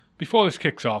before this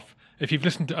kicks off, if you've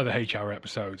listened to other H-Hour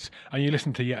episodes and you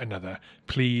listen to yet another,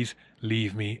 please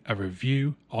leave me a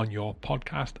review on your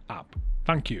podcast app.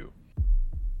 Thank you.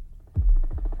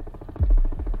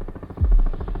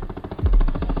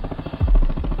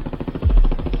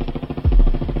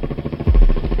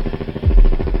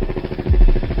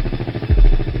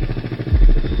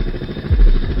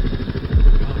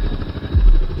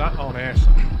 That on air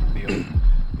sign, Neil,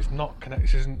 is not connected.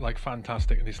 This isn't like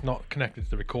fantastic, and it's not connected to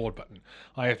the record button.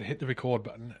 I have to hit the record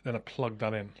button, then I plug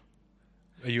that in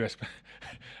a USB.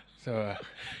 So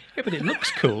yeah, but it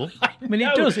looks cool. I mean,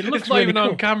 no, it does. It looks it's not really even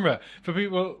cool. on camera for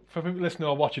people listening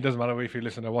or watching. It doesn't matter if you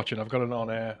listen or watching. I've got an on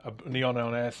air, a neon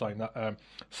on air sign that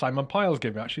Simon Piles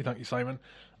gave me. Actually, thank you, Simon.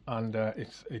 And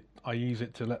I use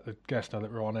it to let the guests know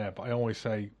that we're on air. But I always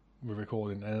say we're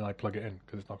recording, and then I plug it in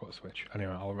because it's not got a switch.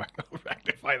 Anyway, I'll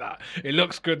rectify that. It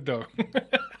looks good though.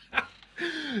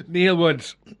 Neil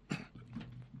Woods,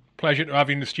 pleasure to have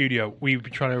you in the studio. We've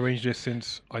been trying to arrange this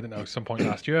since, I don't know, some point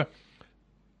last year.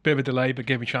 Bit of a delay, but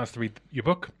gave me a chance to read your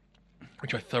book,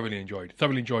 which I thoroughly enjoyed.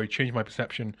 Changed my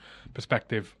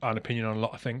perspective, and opinion on a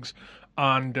lot of things.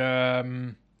 And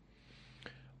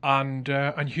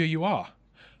here you are,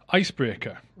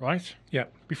 Icebreaker, right? Yeah.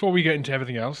 Before we get into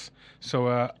everything else,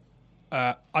 so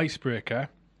Icebreaker,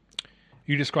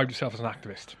 you described yourself as an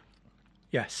activist.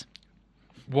 Yes.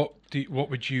 What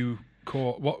would you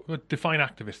call? What would define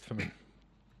activist for me?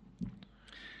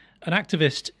 An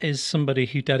activist is somebody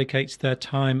who dedicates their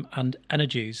time and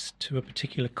energies to a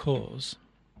particular cause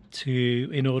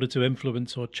in order to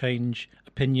influence or change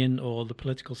opinion or the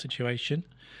political situation.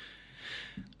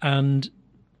 And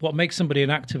what makes somebody an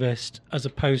activist as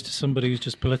opposed to somebody who's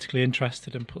just politically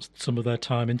interested and puts some of their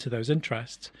time into those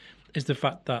interests is the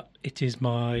fact that it is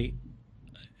my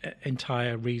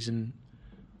entire reason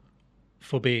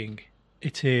for being.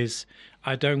 It is,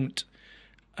 I don't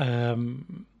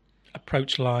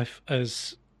approach life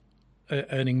as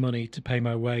earning money to pay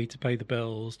my way, to pay the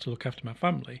bills, to look after my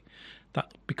family.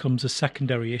 That becomes a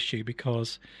secondary issue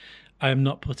because I am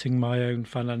not putting my own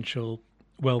financial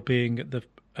well-being at the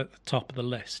top of the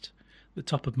list. The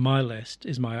top of my list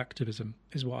is my activism,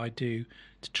 is what I do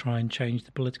to try and change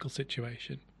the political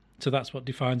situation. So that's what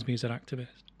defines me as an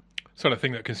activist. So the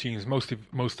thing that consumes most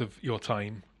of your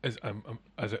time as an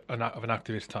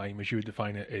activist time, as you would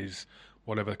define it, is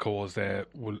whatever cause they're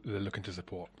looking to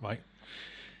support, right?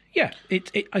 Yeah,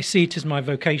 I see it as my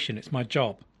vocation. It's my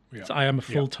job. Yeah. So I am a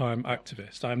full-time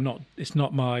activist. I'm not. It's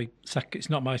not my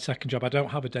second job. I don't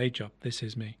have a day job. This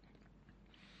is me.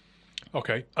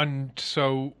 Okay, and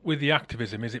so with the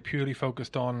activism, is it purely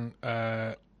focused on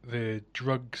the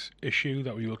drugs issue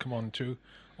that we will come on to,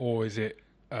 or is it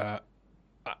an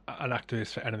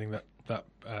activist for anything that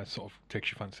sort of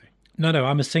takes your fancy? No,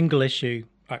 I'm a single issue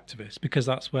activist because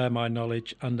that's where my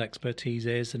knowledge and expertise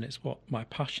is, and it's what my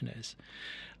passion is.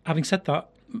 Having said that,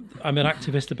 I'm an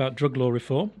activist about drug law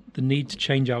reform, the need to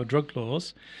change our drug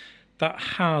laws. That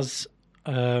has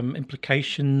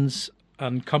implications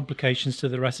and complications to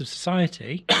the rest of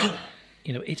society.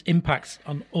 It impacts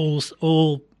on all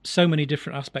so many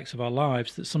different aspects of our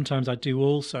lives that sometimes I do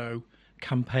also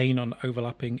campaign on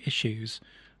overlapping issues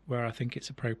where I think it's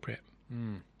appropriate.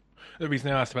 The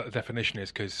reason I asked about the definition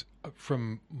is because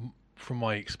from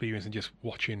my experience and just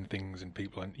watching things and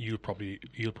people, and you'll probably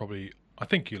I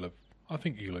think you'll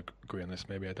agree on this,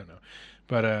 maybe, I don't know,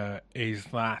 but is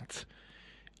that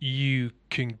you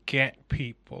can get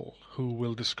people who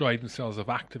will describe themselves as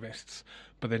activists,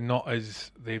 but they're not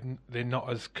as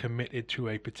committed to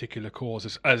a particular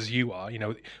cause as you are.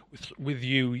 With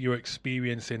you, your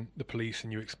experience in the police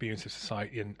and your experience of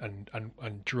society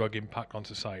and drug impact on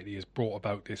society has brought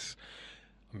about this.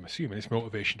 I'm assuming this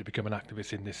motivation to become an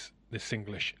activist in this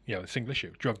single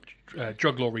issue,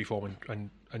 drug law reform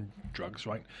and drugs,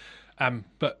 right?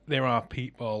 But there are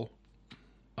people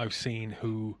I've seen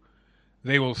who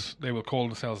they will call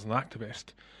themselves an activist,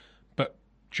 but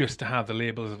just to have the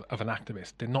label of an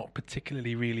activist. They're not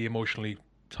particularly really emotionally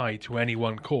tied to any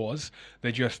one cause.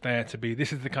 They're just there to be,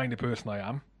 this is the kind of person I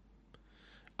am,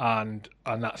 and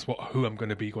that's who I'm going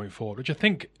to be going forward. Which I don't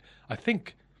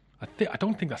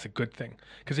think that's a good thing,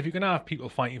 because if you're going to have people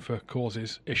fighting for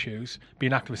causes, issues,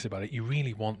 being activists about it, you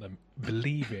really want them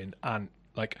believing and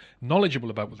like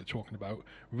knowledgeable about what they're talking about,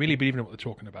 really believing in what they're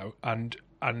talking about,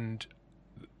 and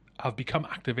have become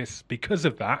activists because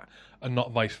of that, and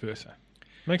not vice versa.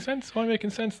 Make sense? Am I making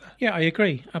sense there? Yeah, I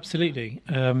agree, absolutely.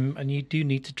 And you do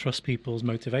need to trust people's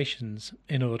motivations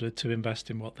in order to invest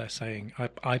in what they're saying,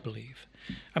 I believe.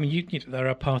 I mean, there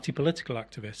are party political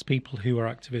activists, people who are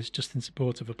activists just in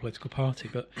support of a political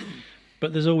party, but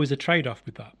there's always a trade-off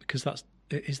with that, because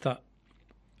is that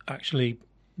actually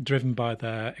driven by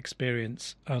their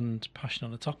experience and passion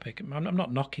on a topic. I'm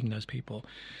not knocking those people,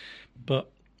 but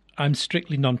I'm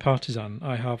strictly non-partisan.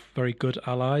 I have very good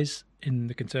allies in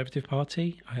the Conservative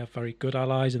Party. I have very good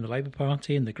allies in the Labour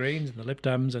Party, and the Greens, and the Lib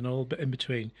Dems, and all in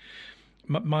between.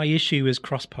 My issue is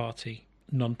cross-party,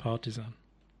 non-partisan.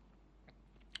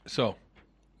 So,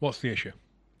 what's the issue?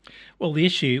 Well, the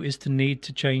issue is the need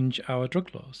to change our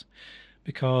drug laws,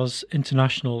 because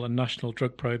international and national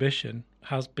drug prohibition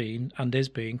has been and is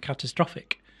being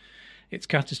catastrophic. It's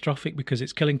catastrophic because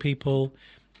it's killing people,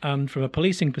 and from a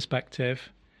policing perspective,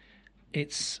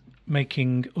 it's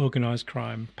making organised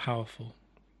crime powerful.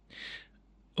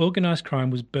 Organised crime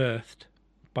was birthed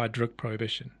by drug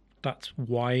prohibition. That's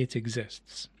why it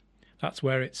exists. That's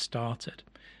where it started.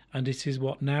 And it is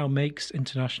what now makes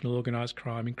international organised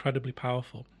crime incredibly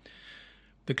powerful.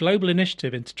 The Global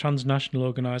Initiative into Transnational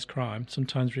Organised Crime,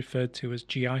 sometimes referred to as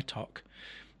GITOC,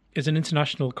 is an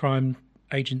international crime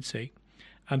agency.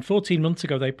 And 14 months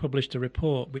ago, they published a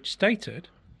report which stated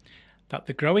that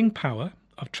the growing power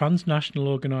of transnational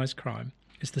organised crime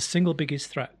is the single biggest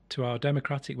threat to our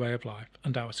democratic way of life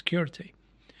and our security.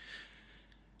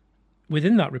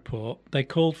 Within that report, they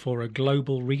called for a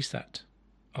global reset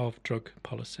of drug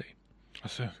policy.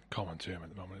 That's a common term at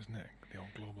the moment, isn't it? The old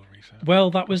global reset.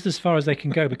 Well, that was as far as they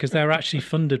can go because they're actually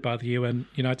funded by the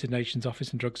United Nations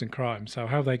Office on Drugs and Crime. So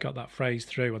how they got that phrase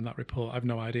through on that report, I've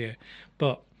no idea.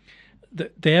 But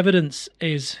the evidence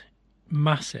is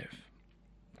massive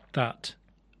that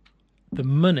the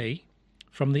money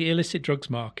from the illicit drugs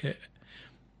market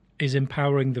is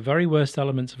empowering the very worst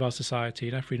elements of our society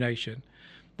in every nation.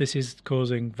 This is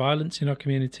causing violence in our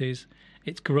communities.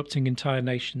 It's corrupting entire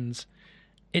nations.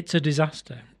 It's a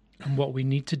disaster. And what we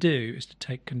need to do is to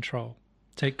take control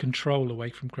away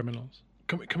from criminals.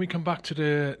 Can we come back to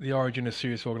the origin of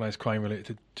serious organised crime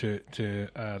related to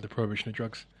the prohibition of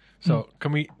drugs? So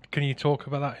can you talk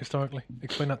about that historically?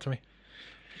 Explain that to me.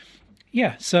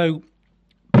 Yeah. So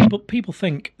people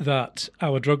think that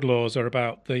our drug laws are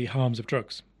about the harms of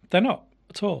drugs. They're not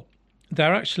at all.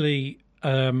 They're actually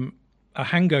a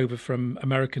hangover from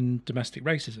American domestic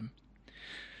racism.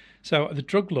 So the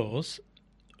drug laws,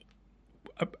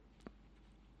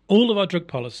 all of our drug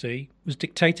policy was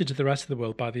dictated to the rest of the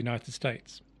world by the United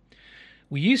States.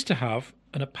 We used to have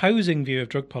an opposing view of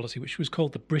drug policy, which was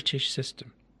called the British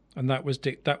system, and that was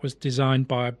designed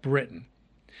by Britain.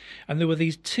 And there were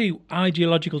these two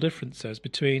ideological differences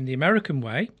between the American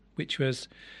way, which was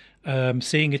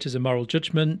seeing it as a moral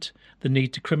judgment, the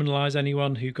need to criminalise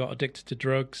anyone who got addicted to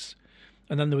drugs.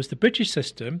 And then there was the British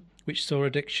system, which saw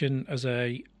addiction as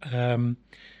an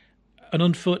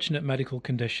unfortunate medical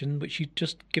condition which you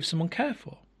just give someone care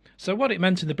for. So what it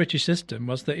meant in the British system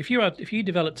was that if you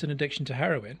developed an addiction to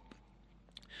heroin,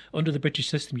 under the British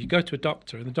system, you go to a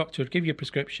doctor and the doctor would give you a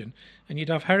prescription and you'd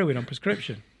have heroin on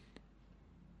prescription.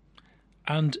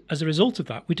 And as a result of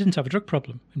that, we didn't have a drug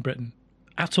problem in Britain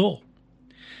at all.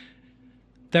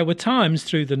 There were times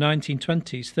through the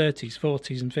 1920s, 30s,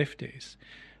 40s and 50s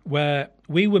where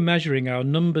we were measuring our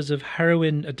numbers of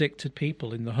heroin-addicted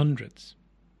people in the hundreds.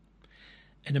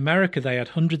 In America, they had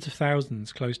hundreds of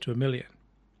thousands, close to 1 million.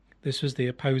 This was the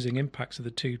opposing impacts of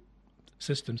the two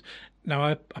systems. Now,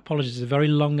 I apologise. It's a very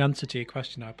long answer to your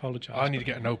question. I apologise. I need to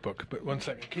get a notebook, but 1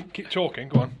 second. Keep talking.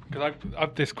 Go on, because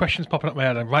I've this question's popping up in my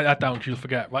head. And write that down. You'll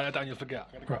forget. Write that down. You'll forget.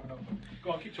 I'm going to grab a notebook.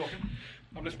 Go on. Keep talking.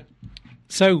 I'm listening.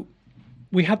 So,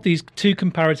 we had these two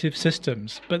comparative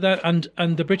systems, but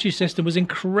and the British system was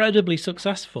incredibly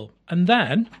successful. And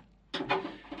then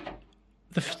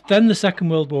the Second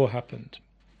World War happened.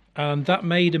 And that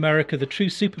made America the true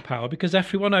superpower because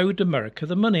everyone owed America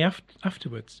the money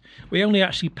afterwards. We only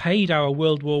actually paid our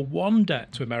World War I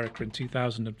debt to America in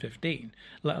 2015,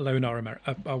 let alone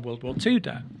our World War II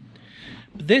debt.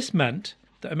 But this meant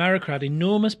that America had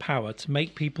enormous power to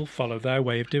make people follow their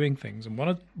way of doing things. And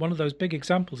one of those big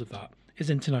examples of that is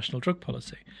international drug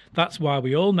policy. That's why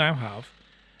we all now have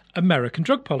American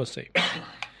drug policy.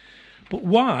 But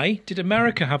why did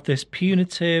America have this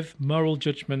punitive, moral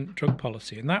judgment drug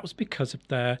policy? And that was because of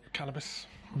their Cannabis.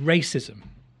 Racism.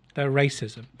 Their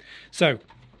racism. So,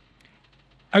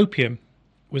 opium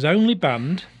was only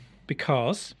banned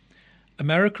because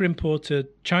America imported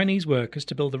Chinese workers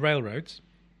to build the railroads.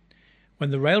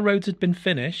 When the railroads had been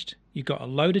finished, you got a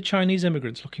load of Chinese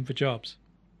immigrants looking for jobs.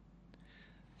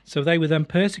 So they were then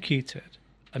persecuted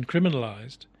and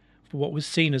criminalised for what was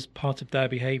seen as part of their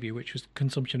behaviour, which was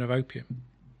consumption of opium.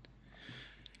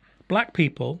 Black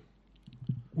people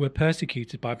were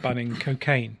persecuted by banning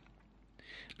cocaine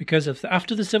because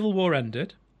after the Civil War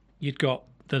ended, you'd got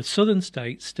the southern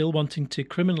states still wanting to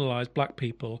criminalise black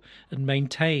people and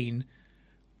maintain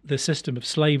the system of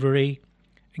slavery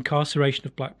incarceration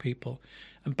of black people.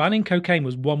 And banning cocaine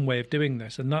was one way of doing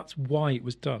this, and that's why it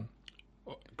was done.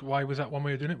 Why was that one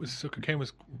way of doing it? So cocaine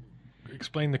was.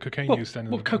 Explain the cocaine Well, use then.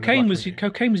 well cocaine was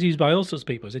used by all sorts of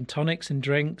people. It was in tonics and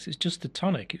drinks. It's just a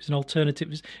tonic. It was an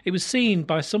alternative. It was seen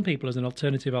by some people as an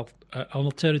alternative,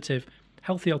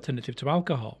 healthy alternative to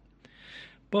alcohol.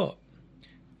 But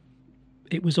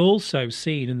it was also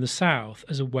seen in the South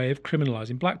as a way of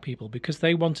criminalising black people because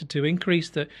they wanted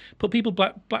to put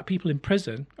black people in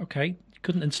prison. Okay,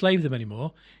 couldn't enslave them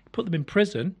anymore. Put them in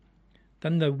prison,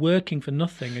 then they're working for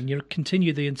nothing, and you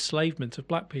continue the enslavement of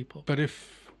black people. But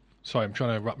sorry, I'm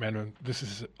trying to wrap my head around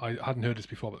this. I hadn't heard this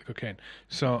before about the cocaine.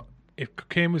 So if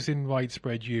cocaine was in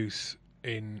widespread use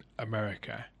in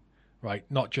America, right,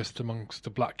 not just amongst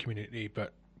the black community,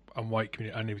 but and white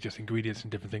community, and it was just ingredients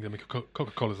and different things. I mean,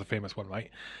 Coca-Cola is the famous one, right?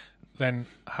 Then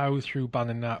how, through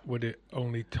banning that, would it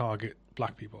only target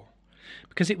black people?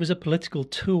 Because it was a political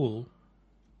tool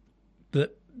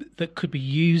that could be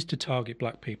used to target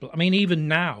black people. I mean, even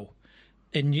now,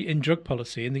 in drug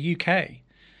policy in the UK,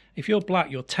 if you're black,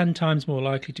 you're 10 times more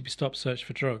likely to be stopped searched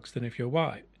for drugs than if you're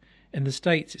white. In the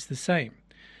States, it's the same.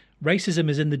 Racism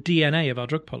is in the DNA of our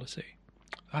drug policy.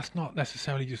 That's not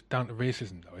necessarily just down to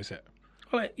racism, though, is it?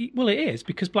 Well, it is,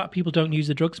 because black people don't use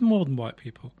the drugs more than white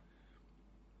people.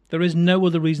 There is no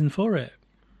other reason for it.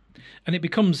 And it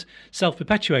becomes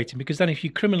self-perpetuating, because then if you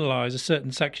criminalise a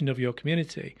certain section of your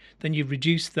community, then you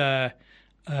reduce their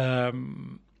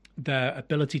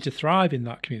ability to thrive in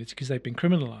that community because they've been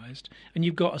criminalised, and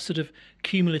you've got a sort of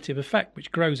cumulative effect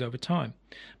which grows over time.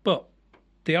 But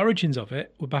the origins of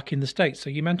it were back in the States. So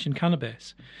you mentioned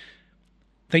cannabis.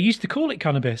 They used to call it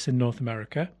cannabis in North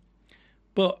America,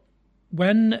 but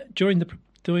during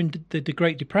the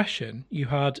Great Depression, you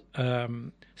had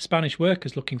Spanish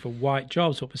workers looking for white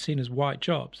jobs, what were seen as white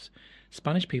jobs.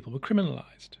 Spanish people were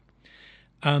criminalised,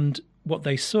 and what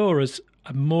they saw as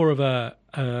more of a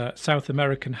South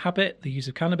American habit, the use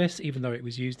of cannabis, even though it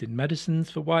was used in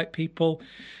medicines for white people.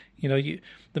 You know,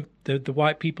 the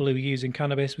white people who were using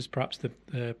cannabis was perhaps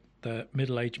the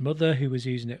middle-aged mother who was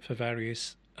using it for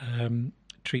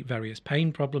treat various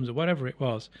pain problems or whatever it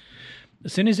was.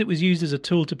 As soon as it was used as a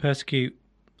tool to persecute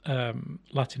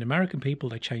Latin American people,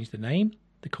 they changed the name.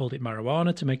 They called it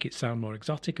marijuana to make it sound more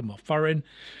exotic and more foreign.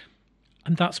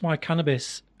 And that's why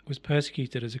cannabis was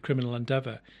persecuted as a criminal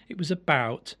endeavour. It was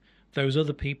about those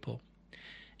other people.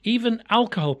 Even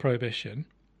alcohol prohibition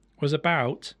was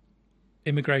about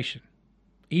immigration.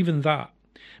 Even that.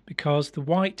 Because the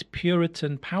white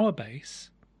Puritan power base,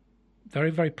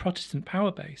 very, very Protestant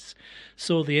power base,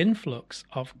 saw the influx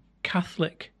of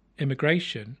Catholic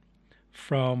immigration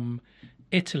from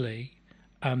Italy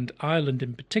and Ireland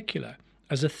in particular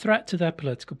as a threat to their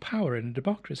political power in a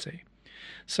democracy.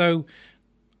 So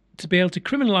to be able to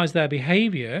criminalise their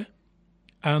behaviour,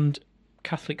 and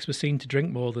Catholics were seen to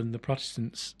drink more than the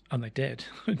Protestants, and they did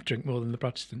drink more than the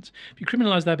Protestants. If you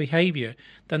criminalise their behaviour,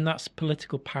 then that's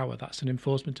political power. That's an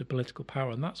enforcement of political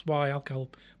power, and that's why alcohol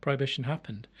prohibition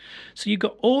happened. So you've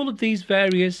got all of these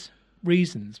various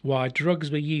reasons why drugs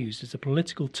were used as a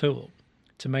political tool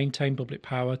to maintain public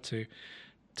power, to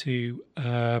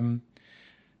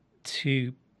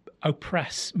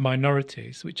oppress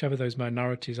minorities, whichever those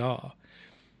minorities are.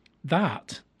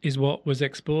 That is what was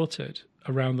exported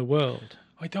around the world.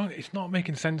 It's not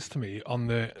making sense to me on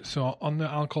the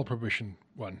alcohol prohibition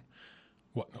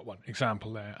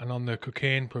example there, and on the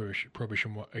cocaine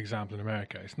prohibition example in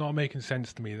America. It's not making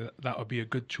sense to me that would be a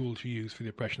good tool to use for the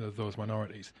oppression of those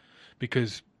minorities,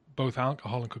 because both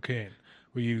alcohol and cocaine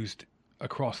were used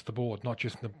across the board, not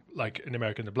just in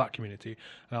America in the black community,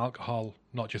 and alcohol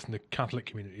not just in the Catholic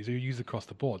communities. They're used across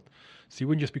the board. So you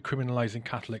wouldn't just be criminalising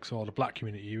Catholics or the black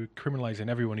community, you're criminalising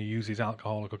everyone who uses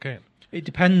alcohol or cocaine. It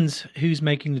depends who's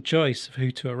making the choice of who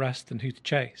to arrest and who to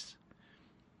chase.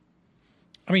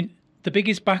 I mean, the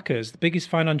biggest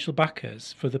financial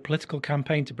backers for the political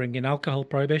campaign to bring in alcohol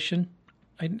prohibition,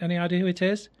 any idea who it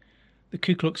is? The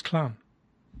Ku Klux Klan.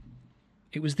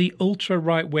 It was the ultra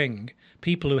right wing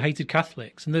people who hated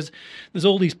Catholics, and there's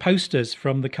all these posters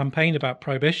from the campaign about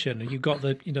prohibition, and you've got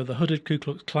the hooded Ku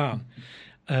Klux Klan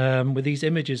with these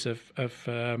images of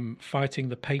fighting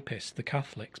the papists, the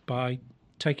Catholics, by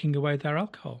taking away their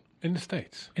alcohol. In the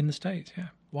States? In the States, yeah.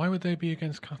 Why would they be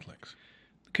against Catholics?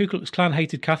 The Ku Klux Klan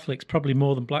hated Catholics probably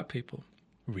more than black people.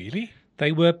 Really?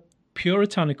 They were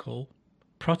puritanical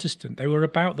Protestant. They were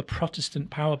about the Protestant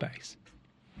power base.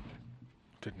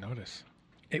 Didn't notice.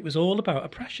 It was all about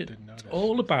oppression. Didn't notice.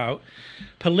 All about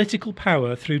political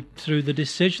power through the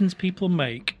decisions people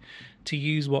make to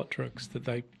use what drugs that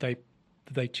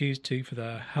they choose to for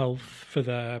their health, for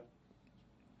their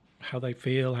how they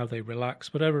feel, how they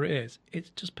relax, whatever it is. It's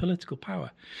just political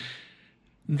power.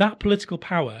 That political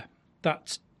power,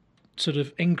 that sort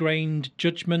of ingrained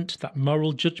judgment, that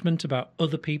moral judgment about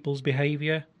other people's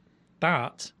behaviour,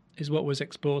 that is what was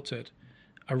exported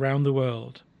around the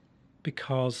world,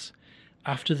 because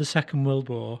after the Second World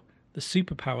War, the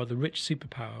superpower, the rich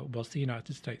superpower, was the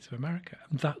United States of America.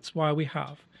 And that's why we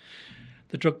have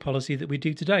the drug policy that we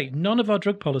do today. None of our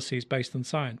drug policy is based on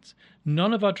science.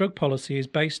 None of our drug policy is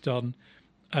based on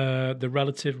the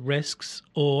relative risks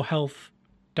or health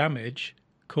damage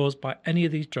caused by any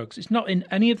of these drugs. It's not in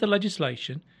any of the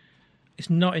legislation. It's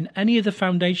not in any of the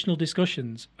foundational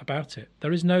discussions about it.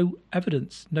 There is no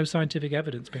evidence, no scientific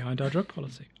evidence behind our drug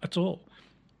policy at all.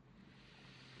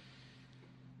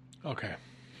 Okay.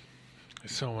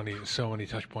 There's so many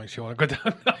touch points you want to go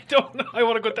down. I don't know. I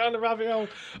want to go down the rabbit hole.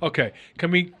 Okay,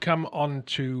 can we come on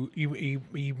to you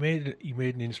made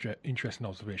an interesting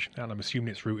observation, and I'm assuming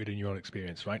it's rooted in your own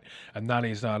experience, right? And that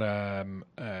is that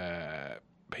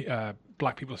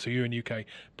black people. So you're in the UK.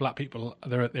 Black people,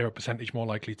 they're a percentage more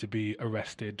likely to be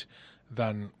arrested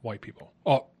than white people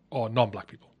or non-black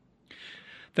people.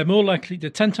 They're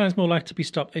 10 times more likely to be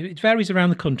stopped. It varies around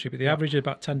the country, but the average is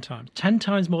about 10 times. 10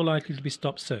 times more likely to be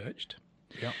stopped, searched.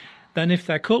 Yeah. Then if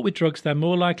they're caught with drugs, they're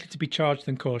more likely to be charged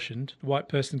than cautioned. The white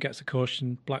person gets a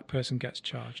caution, black person gets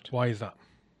charged. Why is that?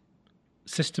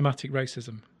 Systematic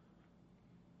racism.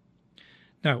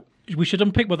 Now, we should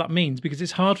unpick what that means, because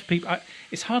it's hard for people.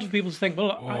 It's hard for people to think,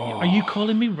 well, are you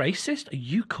calling me racist? Are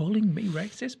you calling me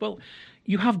racist? Well,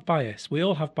 you have bias. We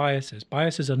all have biases.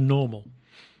 Biases are normal.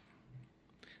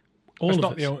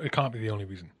 It can't be the only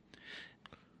reason.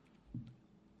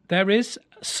 There is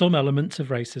some elements of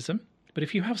racism, but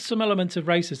if you have some elements of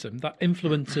racism, that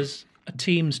influences a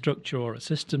team structure or a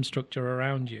system structure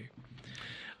around you.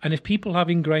 And if people have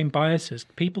ingrained biases,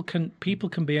 people can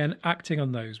be acting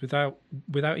on those without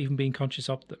even being conscious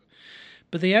of them.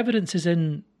 But the evidence is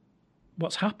in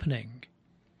what's happening.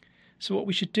 So what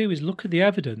we should do is look at the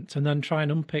evidence and then try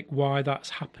and unpick why that's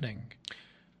happening.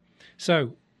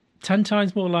 So 10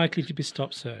 times more likely to be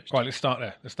stop searched. Right, let's start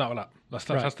there. Let's start with that.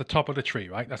 That's the top of the tree,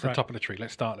 right? That's the Right. top of the tree.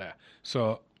 Let's start there.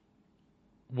 So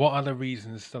what are the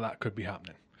reasons that could be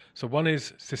happening? So one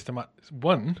is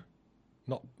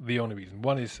not the only reason.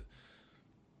 One is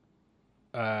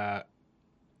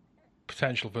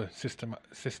potential for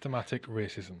systematic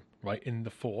racism, right? In the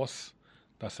force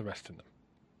that's arresting them,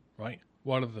 right?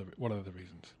 What are the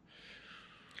reasons?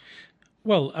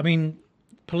 Well, I mean,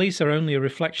 police are only a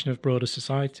reflection of broader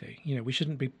society. You know, we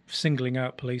shouldn't be singling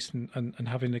out police and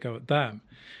having to go at them.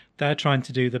 They're trying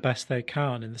to do the best they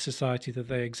can in the society that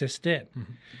they exist in.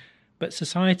 Mm-hmm. But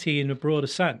society in a broader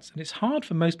sense, and it's hard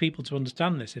for most people to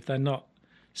understand this if they're not,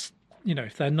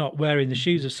 if they're not wearing the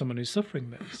shoes of someone who's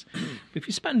suffering this. But if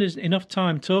you spend enough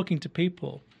time talking to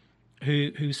people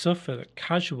who suffer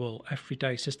casual,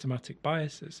 everyday, systematic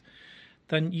biases,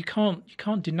 then you can't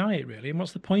deny it really. And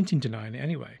what's the point in denying it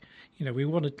anyway? You know, we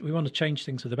want to change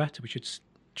things for the better. We should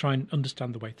try and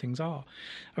understand the way things are.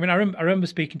 I mean, I remember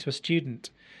speaking to a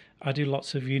student. I do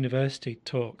lots of university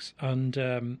talks, and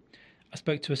I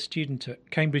spoke to a student at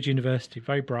Cambridge University,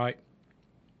 very bright,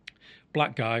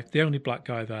 black guy, the only black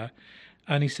guy there,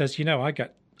 and he says, I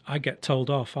get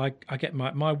told off. I get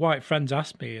my white friends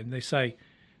ask me, and they say,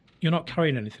 "You're not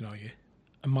carrying anything, are you?"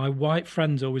 And my white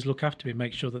friends always look after me,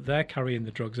 make sure that they're carrying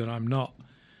the drugs and I'm not,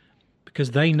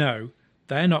 because they know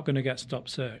they're not going to get stop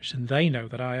searched, and they know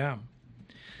that I am.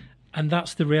 And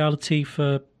that's the reality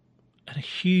for a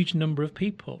huge number of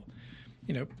people.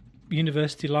 You know,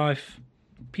 university life,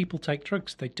 people take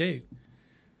drugs. They do.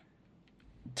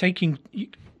 Taking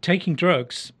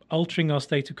drugs, altering our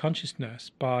state of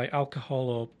consciousness by alcohol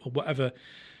or whatever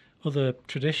other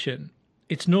tradition,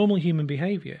 it's normal human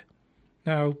behaviour.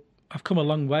 Now, I've come a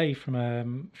long way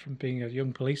from being a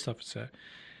young police officer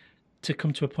to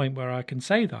come to a point where I can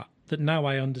say that now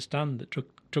I understand that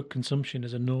drug consumption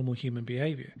is a normal human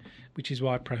behaviour, which is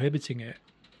why prohibiting it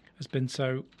has been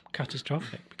so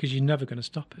catastrophic, because you're never going to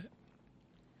stop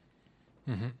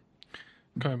it. Mm-hmm.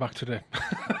 Coming back to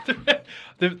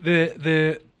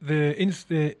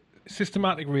the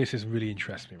systematic racism really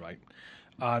interests me, right?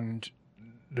 And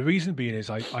the reason being is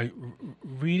I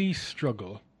really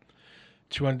struggle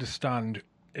to understand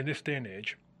in this day and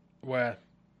age where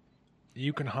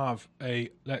you can have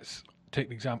let's take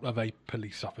the example of a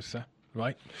police officer,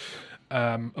 right?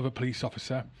 Of a police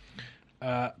officer,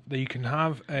 that you can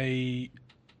have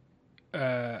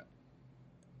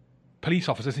police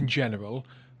officers in general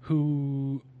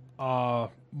who are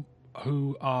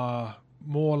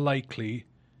more likely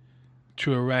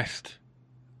to arrest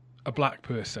a black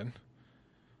person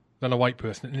than a white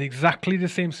person in exactly the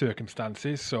same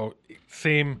circumstances. So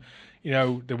same,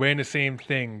 they're wearing the same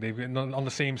thing. They've been on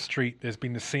the same street. There's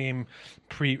been the same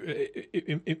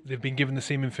they've been given the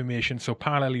same information. So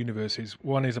parallel universes.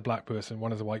 One is a black person,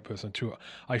 one is a white person. Two.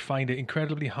 I find it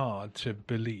incredibly hard to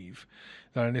believe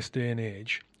that in this day and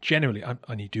age, generally,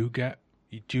 and you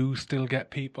do still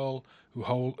get people who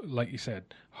hold, like you said,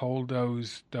 hold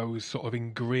those sort of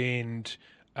ingrained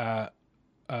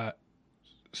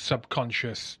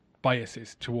subconscious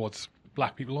biases towards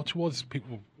black people or towards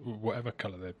people whatever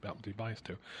colour they happen to be biased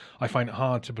to. I find it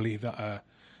hard to believe that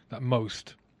that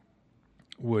most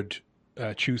would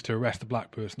choose to arrest a black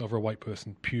person over a white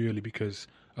person purely because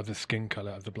of the skin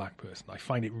colour of the black person. I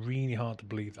find it really hard to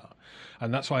believe that,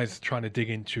 and that's why I was trying to dig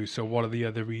into. So, what are the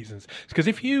other reasons? Because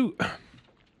if you,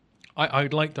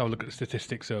 I'd like to have a look at the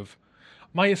statistics of.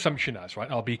 My assumption is right.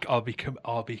 I'll be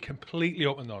completely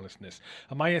open and honest in this.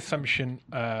 And my assumption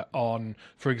on,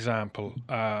 for example,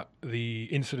 the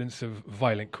incidence of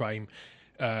violent crime,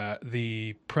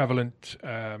 the prevalent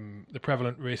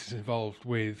races involved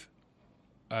with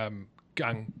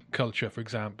gang culture, for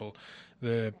example,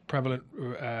 the prevalent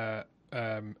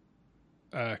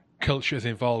cultures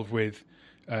involved with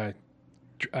what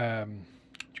do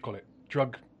you call it?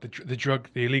 The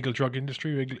illegal drug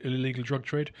industry, illegal drug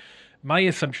trade. My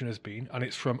assumption has been, and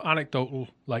it's from anecdotal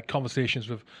like conversations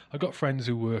with, I've got friends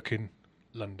who work in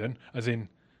London, as in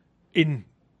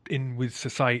with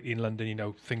society in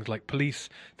London, things like police,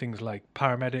 things like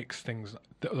paramedics,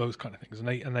 those kind of things,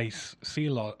 and they see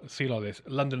a lot of this.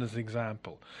 London as an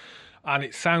example, and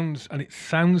it sounds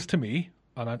to me,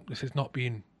 and this is not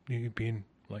being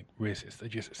like racist.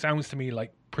 It sounds to me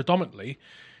like predominantly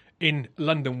in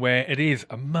London, where it is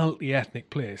a multi-ethnic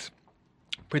place.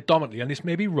 Predominantly, and this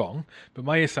may be wrong, but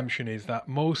my assumption is that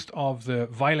most of the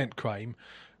violent crime,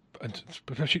 and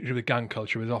especially with gang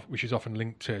culture, which is often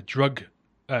linked to the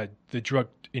drug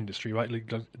industry, right?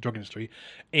 The drug industry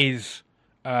is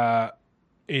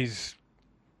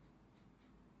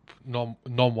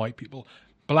non-white people,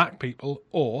 black people,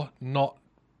 or not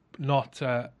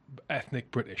ethnic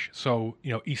British. So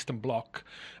Eastern Bloc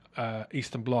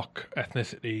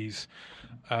ethnicities.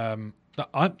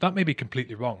 That may be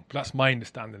completely wrong, but that's my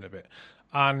understanding of it.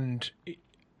 And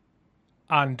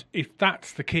if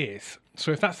that's the case,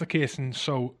 and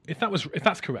if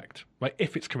that's correct, right?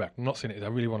 If it's correct, I'm not saying it is. I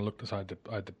really want to look this. I had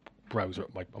the browser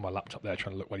on my laptop there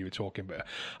trying to look while you were talking, but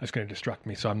it's going to distract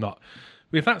me, so I'm not.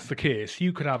 But if that's the case,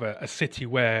 you could have a city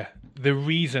where the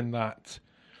reason that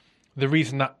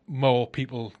more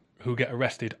people who get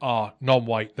arrested are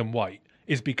non-white than white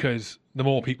is because the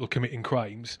more people committing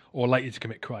crimes or likely to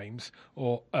commit crimes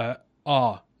or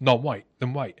are non-white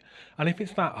than white. And if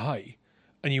it's that high,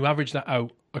 and you average that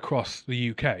out across the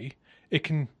UK, it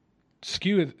can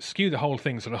skew the whole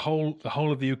thing. So the whole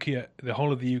of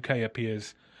the UK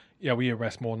appears, we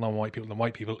arrest more non-white people than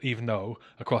white people, even though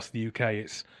across the UK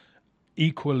it's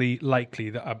equally likely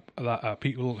that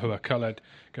people who are coloured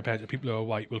compared to people who are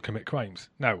white will commit crimes.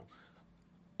 Now,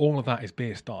 all of that is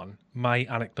based on my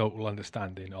anecdotal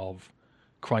understanding of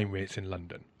crime rates in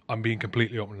London. I'm being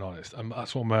completely open and honest, and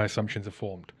that's what my assumptions are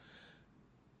formed.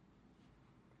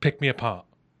 Pick me apart.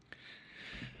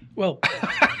 Well,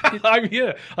 I'm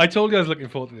here. I told you I was looking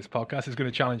forward to this podcast. It's going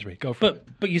to challenge me. Go for it.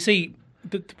 But you see,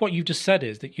 what you've just said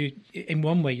is that you, in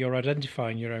one way, you're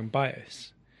identifying your own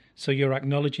bias. So you're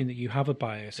acknowledging that you have a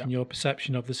bias in your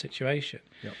perception of the situation.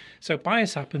 Yep. So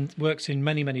bias works in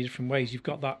many, many different ways. You've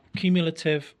got that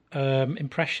cumulative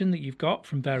impression that you've got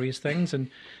from various things, and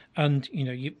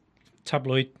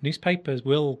tabloid newspapers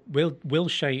will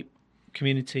shape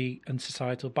community and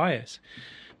societal bias.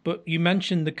 But you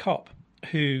mentioned the cop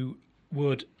who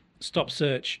would stop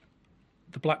search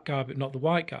the black guy but not the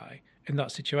white guy in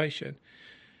that situation.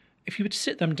 If you were to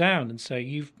sit them down and say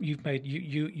you've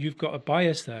got a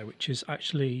bias there which has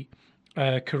actually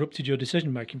corrupted your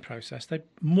decision-making process, they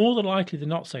more than likely than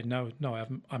not say no,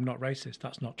 I'm not racist.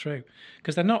 That's not true,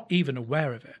 because they're not even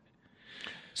aware of it.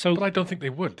 So, but I don't think they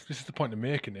would. This is the point I'm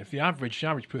making. If the average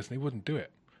person, they wouldn't do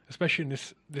it, especially in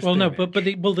this. Well, no, but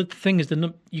the thing is,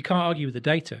 you can't argue with the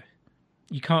data.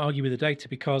 You can't argue with the data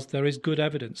because there is good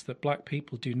evidence that black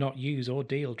people do not use or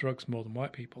deal drugs more than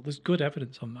white people. There's good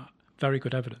evidence on that. Very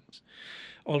good evidence.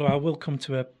 Although I will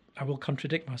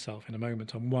contradict myself in a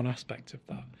moment on one aspect of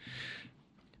that.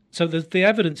 So there's the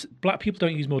evidence. Black people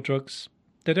don't use more drugs.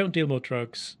 They don't deal more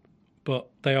drugs, but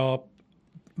they are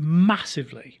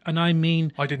massively, and I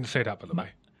mean, I didn't say that, by the way.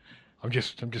 I'm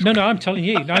just. No, I'm telling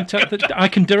you. I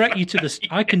can direct you to this.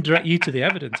 I can direct you to the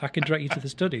evidence. I can direct you to the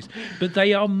studies. But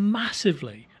they are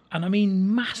massively, and I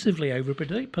mean massively,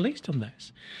 over-policed on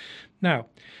this. Now,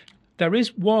 there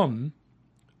is one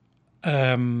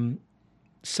social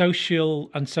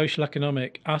and social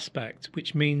economic aspect,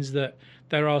 which means that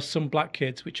there are some black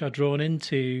kids which are drawn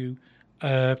into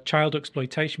child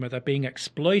exploitation, where they're being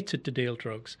exploited to deal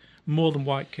drugs, more than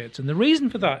white kids. And the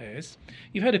reason for that is,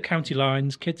 you've heard of county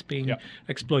lines, kids being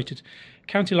exploited.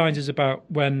 County lines is about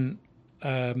when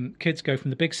kids go from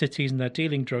the big cities and they're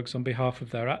dealing drugs on behalf of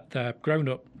their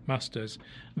grown-up masters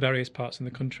in various parts in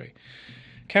the country.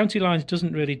 County lines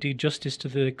doesn't really do justice to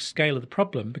the scale of the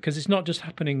problem, because it's not just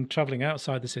happening travelling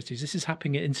outside the cities, this is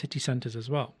happening in city centres as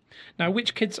well. Now,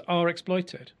 which kids are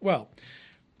exploited? Well,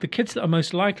 the kids that are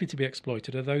most likely to be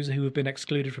exploited are those who have been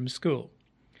excluded from school.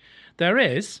 There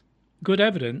is good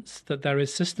evidence that there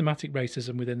is systematic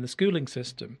racism within the schooling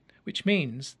system, which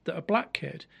means that a black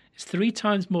kid is 3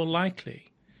 times more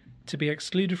likely to be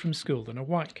excluded from school than a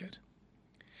white kid.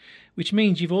 Which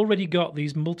means you've already got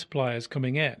these multipliers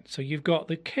coming in. So you've got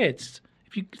the kids,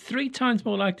 if you 3 times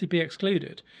more likely to be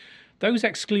excluded, those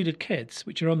excluded kids,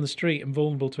 which are on the street and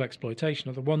vulnerable to exploitation,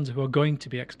 are the ones who are going to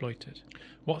be exploited.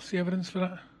 What's the evidence for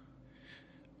that?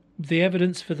 The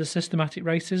evidence for the systematic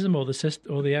racism, or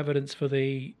the evidence for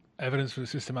the... Evidence for the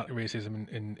systematic racism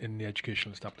in the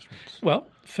educational establishments. Well,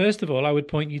 first of all, I would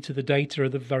point you to the data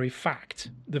of the very fact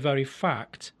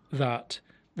that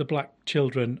the black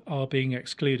children are being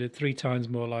excluded 3 times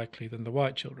more likely than the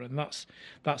white children. That's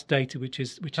data which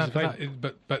is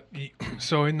available.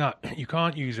 So in that, you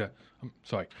can't use a... I'm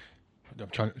sorry,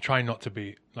 I'm trying not to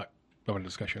be like having a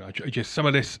discussion. I just some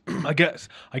of this, I get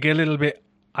a little bit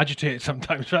agitated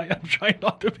sometimes. Right, I'm trying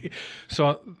not to be.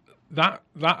 So that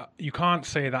you can't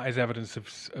say that is evidence of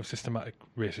systematic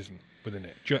racism within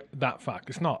it. That fact,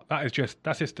 it's not.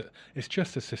 It's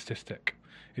just a statistic.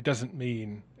 It doesn't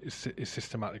mean it's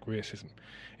systematic racism.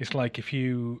 It's like if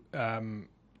you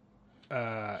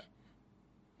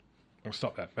I'll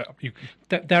stop there. But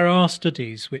there are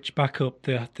studies which back up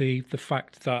the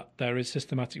fact that there is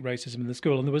systematic racism in the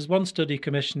school. And there was one study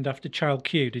commissioned after Child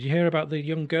Q. Did you hear about the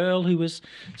young girl who was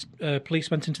police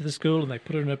went into the school and they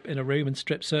put her in a room and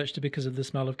strip searched her because of the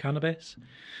smell of cannabis?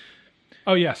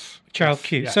 Oh yes, Child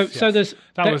Q. Yes, so yes. there's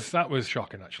that was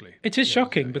shocking actually. It is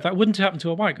shocking, but that wouldn't happen to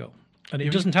a white girl, and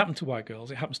it doesn't happen to white girls.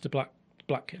 It happens to black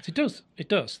kids. It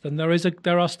does. Then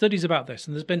there are studies about this,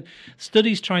 and there's been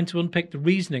studies trying to unpick the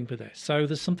reasoning for this. So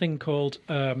there's something called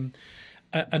an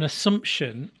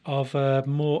assumption of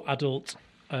more adult,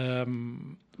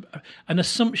 an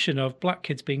assumption of black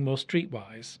kids being more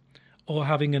streetwise, or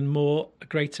having a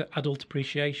greater adult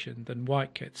appreciation than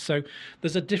white kids. So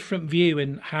there's a different view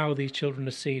in how these children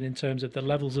are seen in terms of the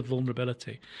levels of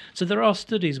vulnerability. So there are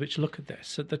studies which look at this.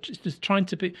 So they're just trying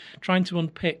to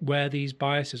unpick where these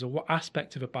biases, or what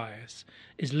aspect of a bias,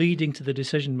 is leading to the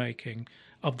decision making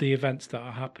of the events that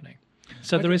are happening.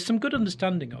 So there is some good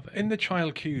understanding of it. In the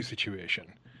Child Q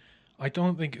situation, I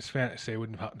don't think it's fair to say it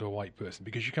wouldn't have happened to a white person,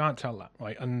 because you can't tell that,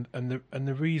 right? And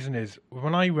the reason is,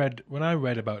 when I read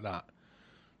about that,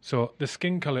 so the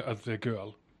skin color of the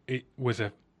girl, it was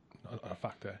not a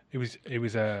factor. It was a, I don't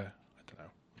know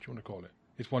what you want to call it.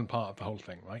 It's one part of the whole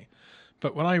thing, right?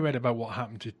 But when I read about what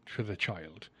happened to the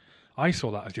child, I saw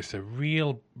that as just a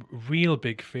real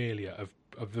big failure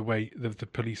of the way the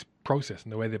police process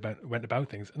and the way they went about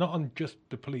things. Not on just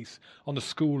the police, on the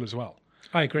school as well.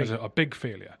 I agree. It was a big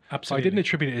failure. Absolutely. So I didn't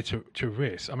attribute it to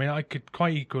race. I mean, I could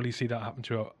quite equally see that happen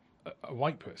to a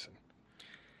white person.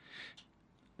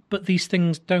 But these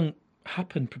things don't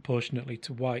happen proportionately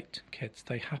to white kids.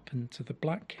 They happen to the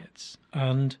black kids.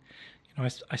 And I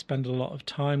spend a lot of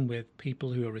time with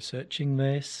people who are researching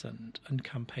this and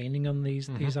campaigning on these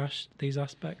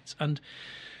aspects. And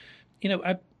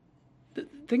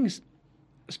things,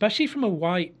 especially from a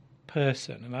white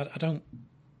person, and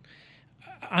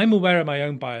I'm aware of my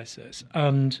own biases.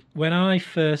 And when I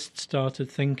first started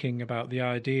thinking about the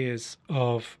ideas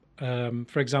of,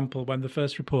 for example, when the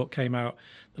first report came out,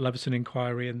 the Leveson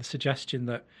inquiry, and the suggestion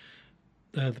that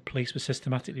the police were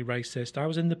systematically racist, I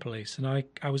was in the police, and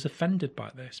I was offended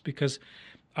by this, because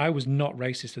I was not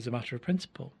racist as a matter of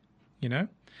principle,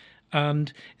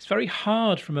 And it's very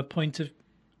hard from a point of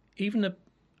even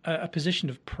a position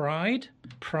of pride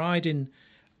in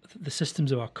the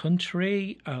systems of our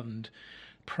country and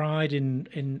pride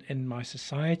in my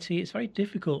society. It's very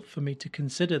difficult for me to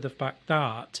consider the fact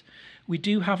that we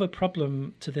do have a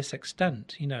problem to this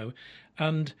extent,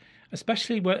 and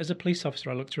especially as a police officer,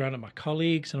 I looked around at my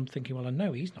colleagues and I'm thinking, well, I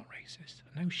know he's not racist.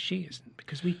 I know she isn't,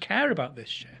 because we care about this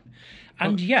shit.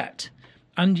 And yet,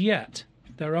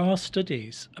 there are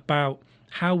studies about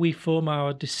how we form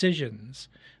our decisions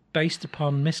based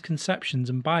upon misconceptions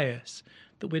and bias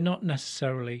that we're not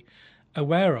necessarily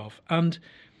aware of. And,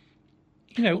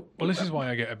 well, this is why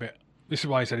I get a bit This is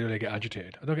why I said earlier I get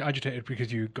agitated. I don't get agitated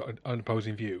because you've got an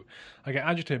opposing view. I get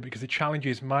agitated because it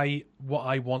challenges what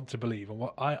I want to believe and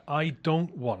what I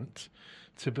don't want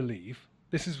to believe.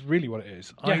 This is really what it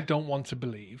is. Yeah. I don't want to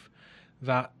believe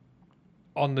that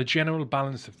on the general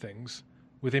balance of things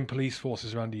within police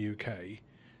forces around the UK,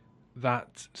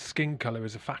 that skin colour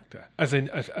is a factor, as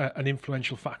an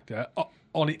influential factor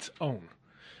on its own.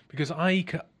 Because I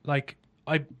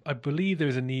believe there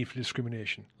is a need for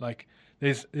discrimination. Like,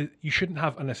 you shouldn't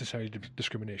have unnecessary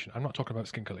discrimination. I'm not talking about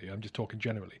skin colour. I'm just talking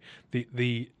generally.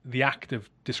 The act of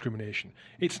discrimination,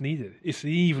 it's needed. It's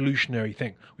the evolutionary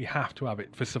thing. We have to have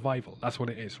it for survival. That's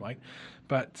what it is, right?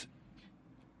 But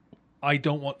I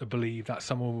don't want to believe that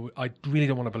I really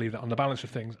don't want to believe that on the balance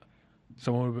of things,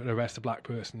 someone would arrest a black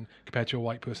person compared to a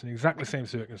white person in exactly the same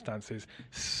circumstances,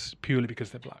 purely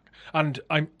because they're black. And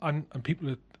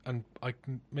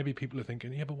maybe people are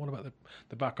thinking, yeah, but what about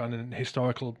the background and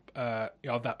historical, that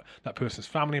person's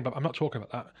family? But I'm not talking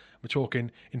about that. We're talking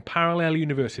in parallel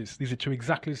universes. These are two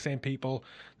exactly the same people.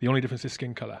 The only difference is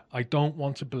skin color. I don't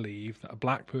want to believe that a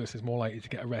black person is more likely to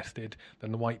get arrested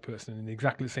than the white person in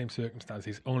exactly the same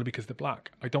circumstances, only because they're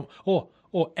black. I don't, or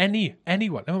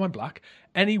anyone, never mind black,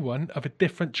 anyone of a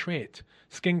different trait,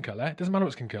 skin color. It doesn't matter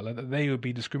what skin color, that they would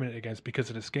be discriminated against because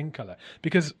of the skin color.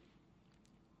 Because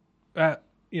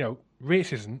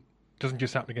racism doesn't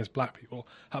just happen against black people; it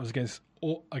happens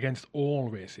against all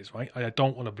races, right? I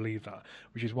don't want to believe that,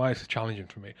 which is why it's challenging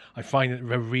for me. I find it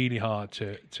really hard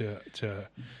to.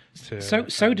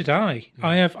 So did I.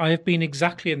 Yeah. I have been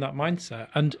exactly in that mindset,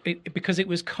 and because it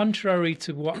was contrary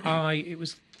to what it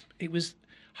was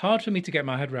hard for me to get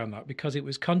my head around that, because it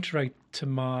was contrary to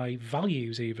my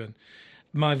values, even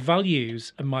my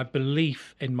values and my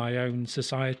belief in my own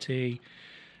society.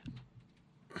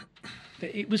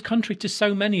 It was contrary to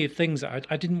so many of things that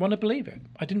I didn't want to believe it.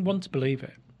 I didn't want to believe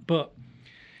it. But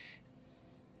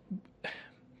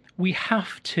we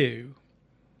have to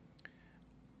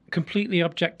completely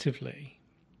objectively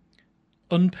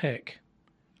unpick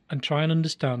and try and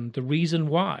understand the reason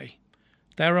why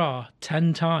there are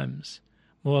 10 times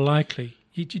more likely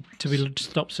to be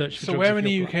stop searching for drugs. So where in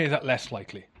the UK is that less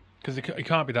likely? Because it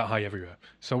can't be that high everywhere.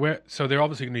 So there are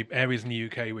obviously going to be areas in the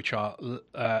UK which are...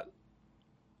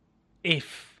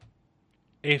 If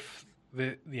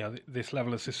this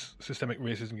level of systemic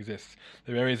racism exists,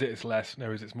 there are areas that it's less, and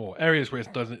areas it's more. Areas where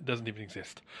it doesn't even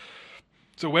exist.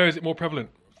 So where is it more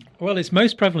prevalent? Well, it's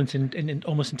most prevalent in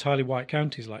almost entirely white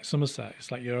counties like Somerset.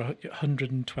 It's like you're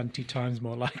 120 times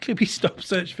more likely to be stopped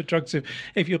search for drugs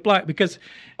if you're black. Because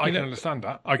I can understand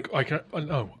that. I cut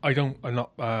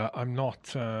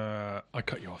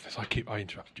you off. I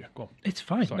interrupted you. Go on. It's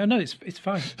fine. Sorry. No, it's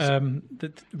fine.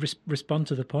 Respond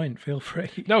to the point. Feel free.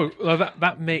 No,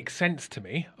 that makes sense to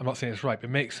me. I'm not saying it's right,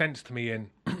 but it makes sense to me.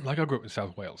 Like, I grew up in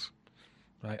South Wales,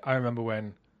 right? I remember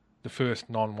when the first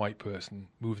non-white person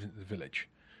moved into the village.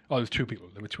 Oh, there was two people.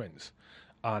 They were twins,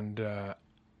 and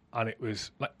it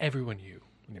was like everyone knew.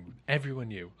 Everyone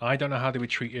knew. I don't know how they were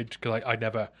treated, because I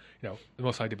never, the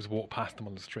most I did was walk past them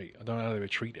on the street. I don't know how they were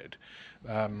treated.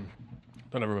 I don't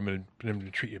ever remember them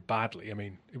being treated badly. I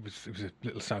mean, it was a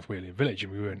little South Walian village,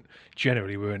 and we weren't.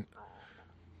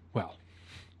 Well,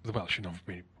 the Welsh should not have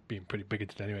been pretty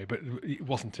bigoted anyway, but it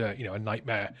wasn't a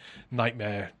nightmare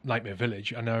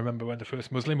village. And I remember when the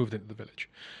first Muslim moved into the village,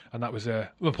 and that was the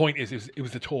point is it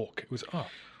was the talk. It was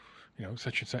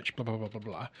such and such, blah blah blah blah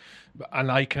blah. And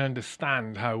I can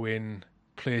understand how in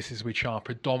places which are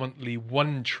predominantly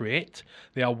one trait,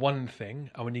 they are one thing,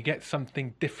 and when you get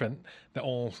something different that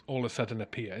all of a sudden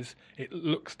appears, it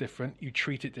looks different. You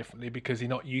treat it differently because you're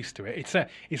not used to it.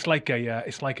 It's like a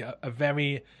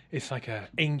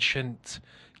ancient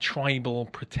tribal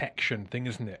protection thing,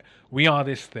 isn't it? We are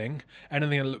this thing.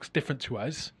 Anything that looks different to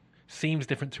us, seems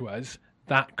different to us,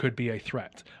 that could be a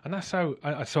threat. And that's how.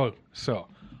 So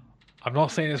I'm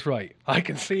not saying it's right. I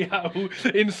can see how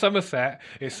in Somerset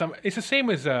it's the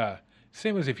same as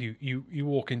if you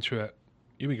walk into a.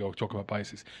 Here we go, talking about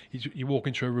biases. You walk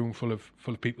into a room full of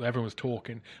people, everyone's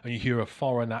talking, and you hear a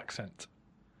foreign accent.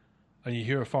 Maybe you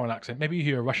hear a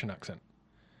Russian accent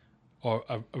or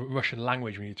a Russian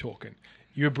language when you're talking.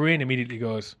 Your brain immediately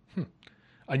goes,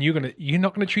 and you're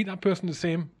not gonna treat that person the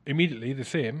same,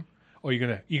 or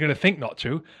you're gonna think not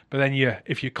to. But then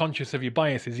if you're conscious of your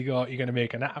biases, you're gonna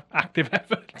make an active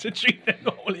effort to treat them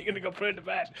normally. You're gonna go put it to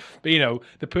bed. But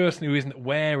the person who isn't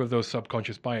aware of those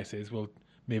subconscious biases will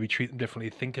maybe treat them differently,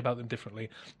 think about them differently.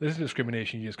 This is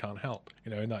discrimination you just can't help.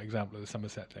 In that example of the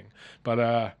Somerset thing.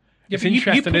 But it's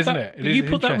interesting, isn't it? You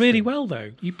put that really well,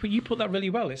 though. You put that really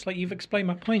well. It's like you've explained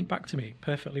my point back to me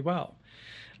perfectly well.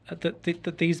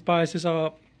 That these biases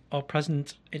are are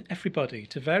present in everybody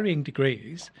to varying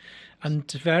degrees and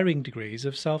to varying degrees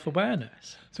of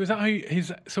self-awareness. So is that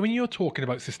how so when you're talking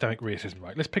about systemic racism,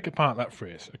 right? Let's pick apart that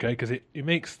phrase, okay? Because it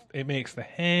makes the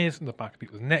hairs on the back of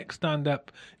people's neck stand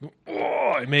up.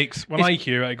 Oh, it makes I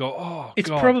hear it, I go, oh, it's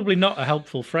God. probably not a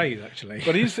helpful phrase, actually.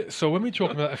 But so when we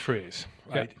talk about a phrase,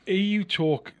 right?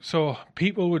 So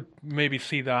people would maybe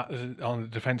see that on the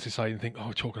defensive side and think, oh,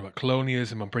 we're talking about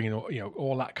colonialism and bringing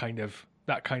all that kind of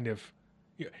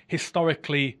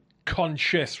historically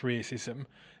conscious racism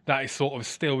that is sort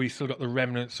of we still got the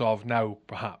remnants of now,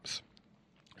 perhaps.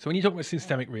 So when you talk about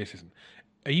systemic racism,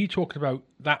 are you talking about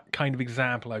that kind of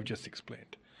example I've just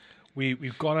explained?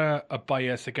 We've got a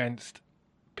bias against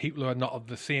people who are not of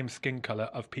the same skin colour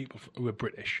of people who are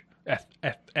British,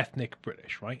 ethnic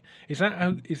British, right? Is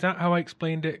that how I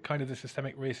explained it? Kind of the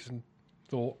systemic racism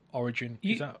thought origin.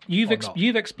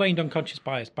 You've explained unconscious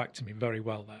bias back to me very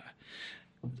well there.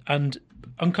 And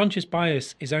unconscious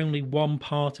bias is only one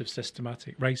part of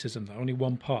systematic racism, though, only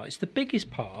one part. It's the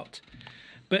biggest part,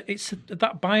 but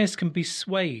that bias can be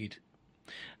swayed.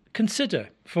 Consider,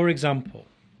 for example,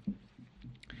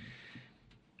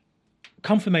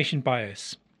 confirmation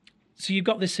bias. So you've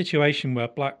got this situation where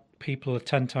black people are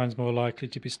 10 times more likely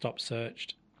to be stop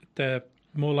searched. They're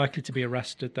more likely to be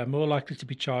arrested. They're more likely to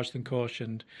be charged than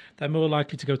cautioned. They're more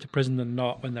likely to go to prison than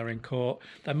not when they're in court.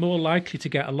 They're more likely to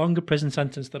get a longer prison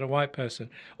sentence than a white person.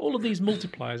 All of these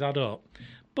multipliers add up.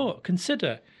 But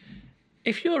consider,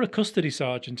 if you're a custody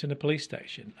sergeant in a police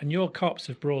station and your cops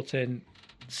have brought in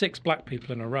 6 black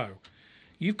people in a row,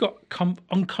 you've got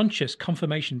unconscious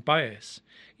confirmation bias.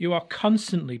 You are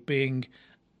constantly being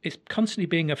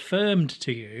affirmed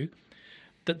to you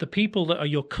that the people that are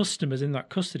your customers in that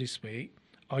custody suite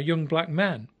are young black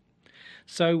men.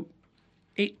 So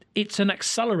it's an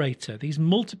accelerator. These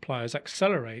multipliers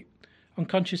accelerate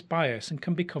unconscious bias and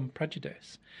can become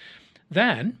prejudice.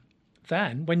 Then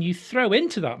when you throw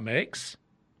into that mix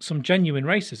some genuine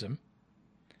racism,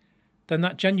 then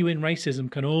that genuine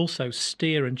racism can also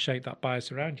steer and shape that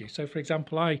bias around you. So, for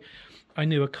example, I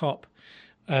knew a cop.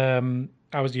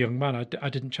 I was a young man. I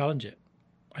didn't challenge it.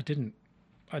 I didn't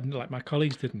like my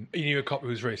colleagues didn't. You knew a cop who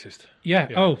was racist? Yeah.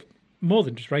 Oh, more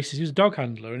than just racist. He was a dog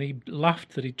handler, and he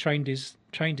laughed that he trained his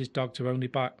dog to only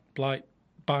bite black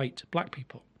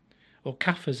people, or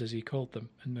Kaffers as he called them,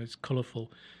 in his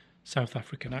colourful South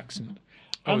African accent.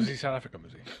 Oh, was he South African?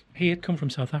 Was he? He had come from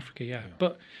South Africa, yeah.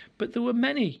 But there were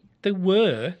many. There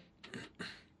were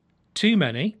too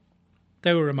many.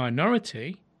 They were a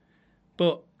minority,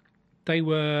 but they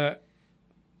were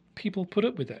people put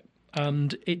up with it.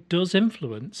 And it does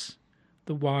influence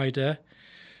the wider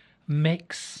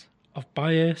mix of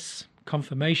bias,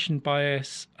 confirmation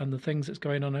bias, and the things that's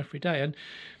going on every day. And,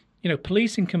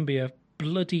 policing can be a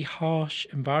bloody harsh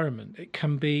environment. It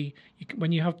can be,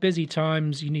 when you have busy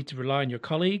times, you need to rely on your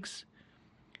colleagues.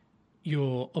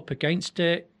 You're up against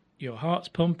it. Your heart's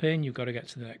pumping. You've got to get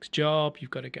to the next job.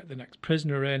 You've got to get the next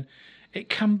prisoner in. It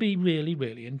can be really,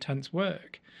 really intense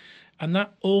work. And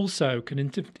that also can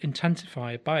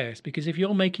intensify a bias, because if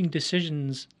you're making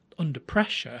decisions under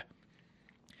pressure,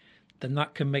 then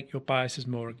that can make your biases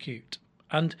more acute.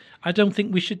 And I don't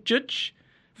think we should judge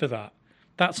for that.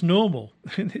 That's normal.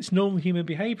 It's normal human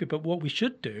behaviour. But what we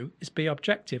should do is be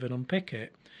objective and unpick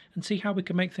it and see how we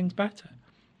can make things better.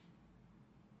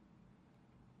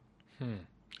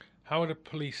 How are the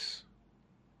police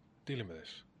dealing with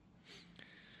this?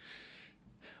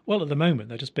 Well, at the moment,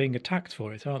 they're just being attacked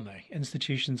for it, aren't they?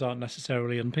 Institutions aren't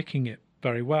necessarily unpicking it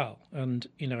very well. And,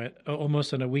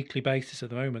 almost on a weekly basis at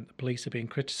the moment, the police are being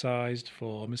criticised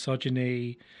for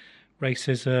misogyny,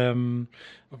 racism.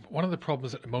 One of the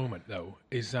problems at the moment, though,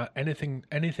 is that anything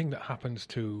that happens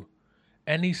to,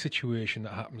 any situation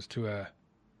that happens to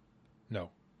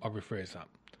I'll rephrase that.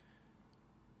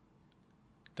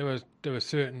 There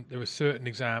were certain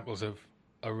examples of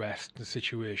arrest and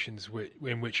situations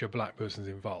in which a black person's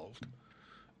involved,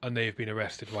 and they've been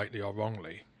arrested rightly or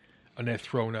wrongly, and they're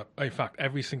thrown up. In fact,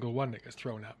 every single one that gets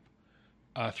thrown up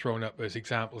are thrown up as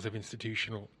examples of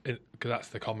institutional, because that's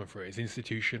the common phrase,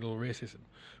 institutional racism.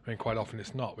 I mean, quite often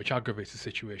it's not, which aggravates the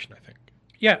situation, I think.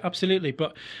 Yeah, absolutely.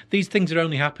 But these things are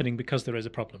only happening because there is a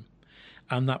problem.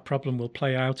 And that problem will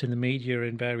play out in the media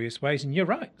in various ways. And you're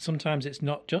right. Sometimes it's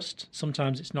not just,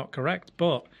 sometimes it's not correct,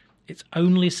 but it's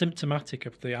only symptomatic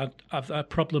of a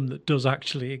problem that does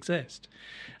actually exist.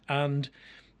 And,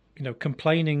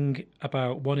 complaining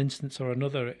about one instance or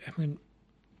another, I mean,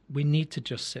 we need to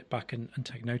just sit back and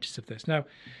take notice of this. Now,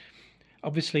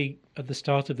 obviously, at the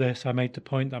start of this, I made the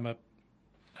point that I'm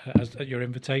as at your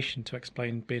invitation to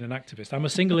explain being an activist. I'm a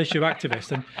single issue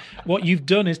activist, and what you've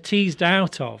done is teased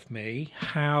out of me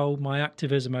how my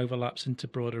activism overlaps into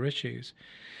broader issues,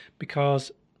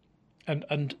 because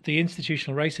and the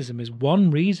institutional racism is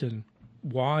one reason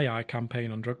why I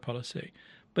campaign on drug policy,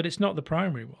 but it's not the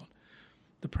primary one.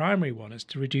 The primary one is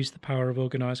to reduce the power of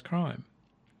organised crime.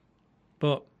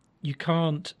 But you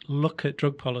can't look at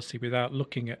drug policy without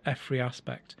looking at every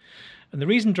aspect. And the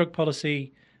reason drug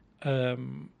policy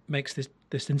makes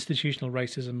this institutional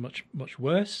racism much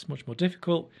worse, much more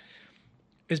difficult,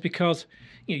 is because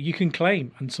you can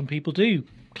claim, and some people do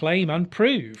claim and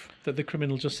prove, that the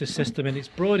criminal justice system in its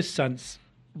broadest sense,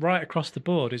 right across the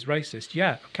board, is racist.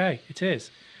 Yeah, okay, it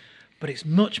is. But it's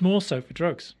much more so for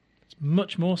drugs. It's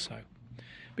much more so.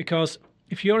 Because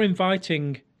if you're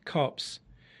inviting cops,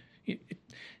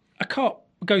 a cop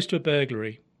goes to a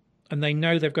burglary and they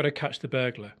know they've got to catch the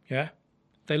burglar, yeah?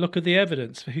 They look at the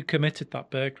evidence for who committed that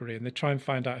burglary and they try and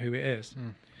find out who it is.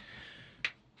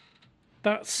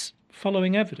 That's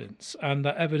following evidence, and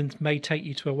that evidence may take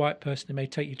you to a white person, it may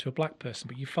take you to a black person,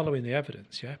 but you're following the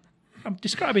evidence, yeah? I'm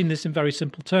describing this in very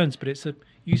simple terms, but it's a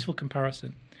useful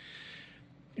comparison.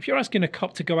 If you're asking a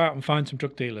cop to go out and find some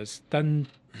drug dealers, then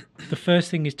the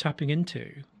first thing he's tapping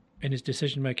into in his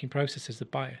decision-making process is the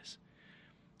bias.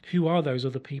 Who are those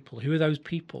other people? Who are those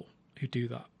people who do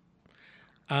that?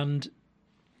 And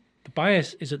the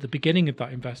bias is at the beginning of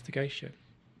that investigation.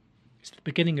 It's the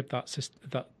beginning of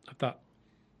that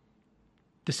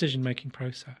decision-making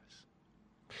process.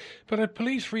 But are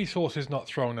police resources not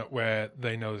thrown at where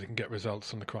they know they can get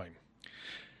results on the crime?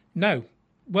 No.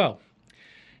 Well,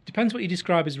 depends what you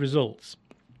describe as results.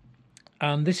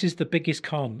 And this is the biggest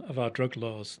con of our drug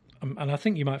laws. And I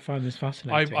think you might find this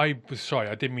fascinating. I was sorry,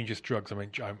 I didn't mean just drugs. I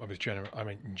meant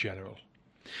in general.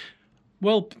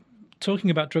 Well,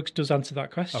 talking about drugs does answer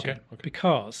that question. Okay.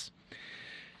 Because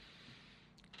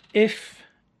if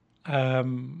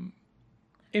the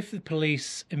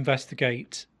police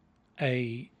investigate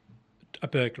a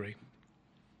burglary,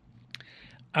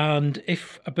 and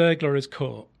if a burglar is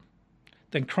caught,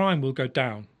 then crime will go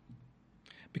down,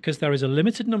 because there is a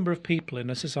limited number of people in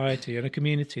a society and a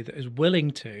community that is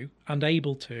willing to and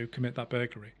able to commit that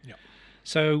burglary. Yeah.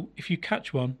 So if you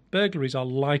catch one, burglaries are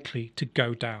likely to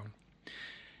go down.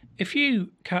 If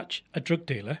you catch a drug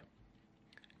dealer,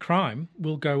 crime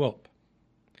will go up,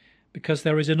 because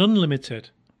there is an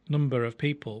unlimited number of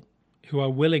people who are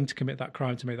willing to commit that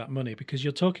crime to make that money, because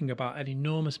you're talking about an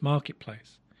enormous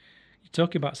marketplace. You're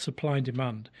talking about supply and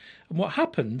demand. And what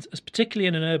happens, as particularly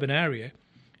in an urban area,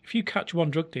 if you catch one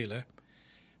drug dealer,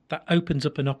 that opens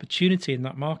up an opportunity in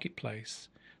that marketplace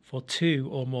for two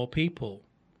or more people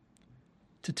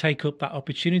to take up that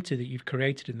opportunity that you've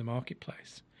created in the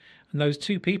marketplace. And those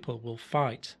two people will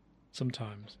fight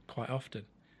sometimes, quite often,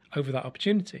 over that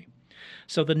opportunity.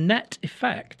 So the net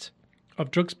effect of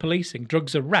drugs policing,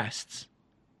 drugs arrests,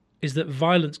 is that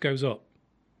violence goes up.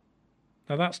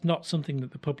 Now, that's not something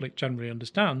that the public generally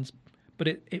understands, but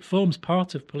it forms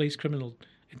part of police criminal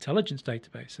intelligence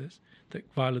databases, that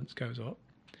violence goes up.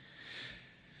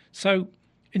 So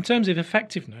in terms of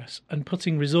effectiveness and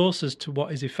putting resources to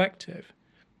what is effective,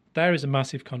 there is a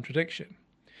massive contradiction,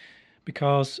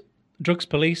 because drugs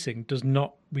policing does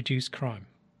not reduce crime,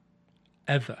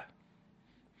 ever.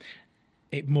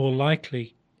 It more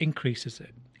likely increases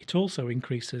it. It also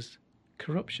increases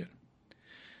corruption.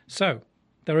 So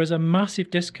there is a massive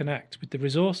disconnect with the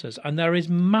resources, and there's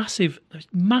massive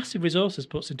resources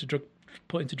put into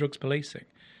drugs policing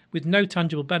with no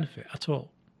tangible benefit at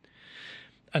all.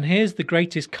 And here's the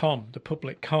greatest con, the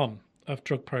public con of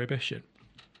drug prohibition.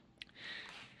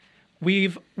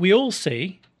 We all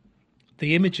see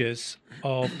the images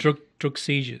of drug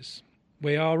seizures.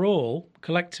 We are all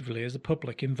collectively, as the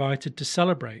public, invited to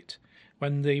celebrate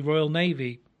when the Royal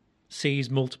Navy seize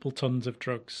multiple tons of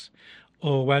drugs,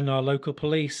 or when our local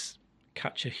police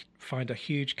find a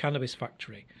huge cannabis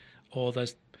factory, or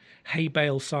there's hay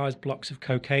bale-sized blocks of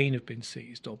cocaine have been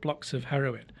seized, or blocks of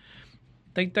heroin.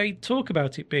 They talk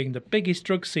about it being the biggest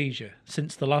drug seizure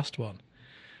since the last one,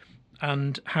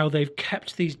 and how they've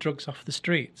kept these drugs off the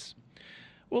streets.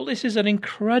 Well, this is an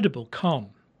incredible con.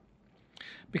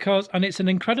 And it's an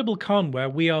incredible con where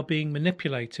we are being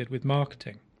manipulated with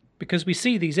marketing, because we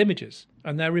see these images,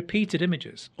 and they're repeated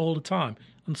images all the time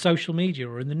on social media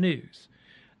or in the news,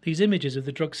 these images of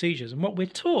the drug seizures. And what we're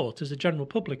taught as the general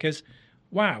public is,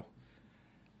 wow,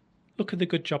 look at the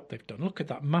good job they've done. Look at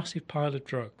that massive pile of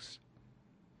drugs.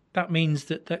 That means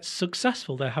that that's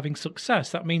successful. They're having success.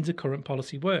 That means the current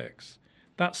policy works.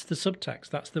 That's the subtext.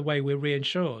 That's the way we're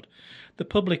reassured. The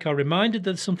public are reminded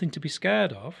there's something to be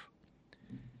scared of,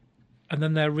 and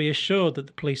then they're reassured that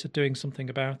the police are doing something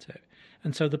about it.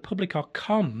 And so the public are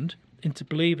conned into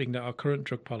believing that our current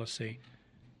drug policy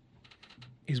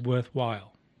is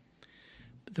worthwhile.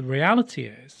 But the reality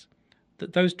is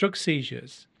that those drug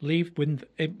seizures leave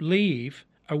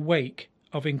a wake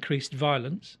of increased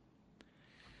violence,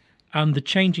 and the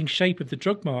changing shape of the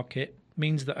drug market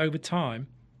means that over time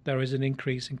there is an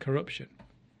increase in corruption.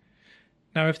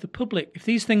 Now, if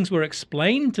these things were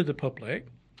explained to the public,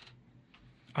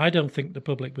 I don't think the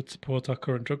public would support our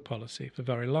current drug policy for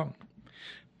very long.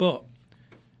 But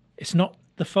it's not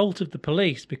the fault of the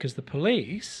police, because the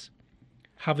police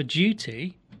have a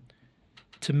duty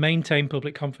to maintain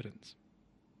public confidence.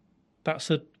 That's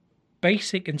a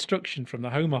basic instruction from the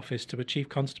Home Office to a chief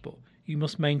constable. You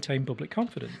must maintain public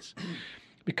confidence.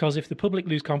 Because if the public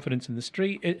lose confidence in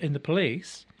the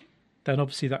police, then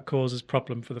obviously that causes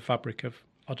problem for the fabric of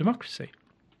our democracy.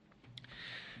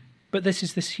 But this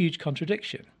is this huge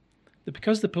contradiction, that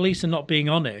because the police are not being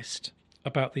honest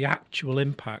about the actual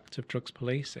impact of drugs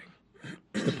policing,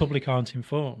 the public aren't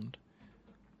informed.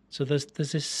 So there's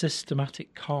this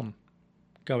systematic con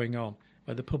going on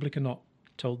where the public are not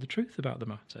told the truth about the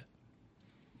matter.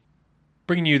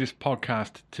 Bringing you this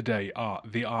podcast today are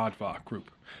the Aardvark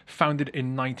Group. Founded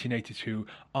in 1982,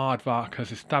 Aardvark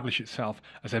has established itself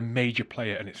as a major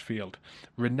player in its field.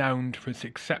 Renowned for its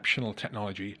exceptional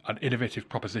technology and innovative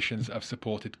propositions, have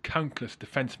supported countless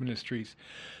defence ministries,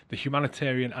 the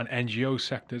humanitarian and NGO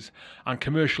sectors, and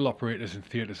commercial operators in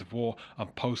theatres of war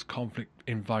and post-conflict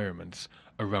environments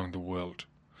around the world.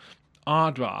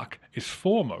 Aardvark is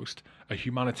foremost a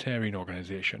humanitarian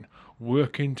organisation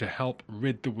working to help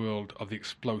rid the world of the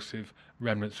explosive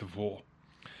remnants of war.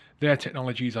 Their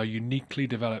technologies are uniquely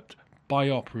developed by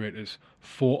operators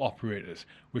for operators,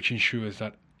 which ensures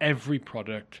that every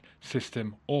product,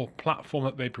 system or platform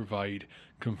that they provide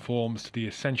conforms to the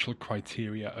essential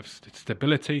criteria of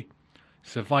stability,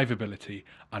 survivability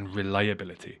and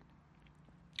reliability.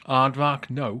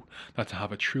 Aardvark know that to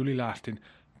have a truly lasting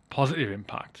positive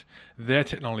impact, their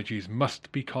technologies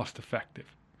must be cost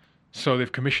effective. So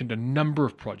they've commissioned a number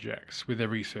of projects with their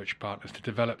research partners to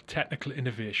develop technical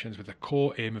innovations with the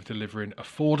core aim of delivering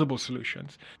affordable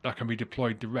solutions that can be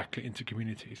deployed directly into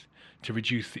communities to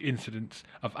reduce the incidence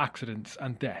of accidents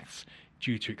and deaths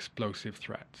due to explosive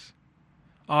threats.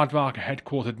 Aardvark are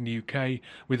headquartered in the UK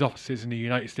with offices in the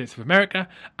United States of America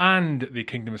and the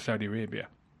Kingdom of Saudi Arabia.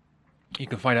 You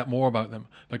can find out more about them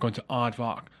by going to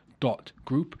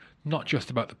aardvark.group, not just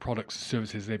about the products and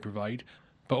services they provide,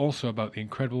 but also about the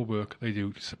incredible work they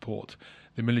do to support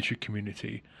the military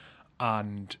community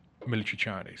and military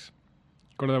charities.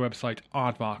 Go to their website,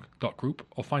 aardvark.group,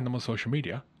 or find them on social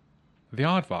media, the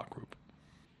Aardvark Group.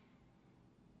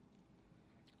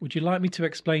 Would you like me to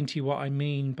explain to you what I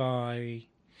mean by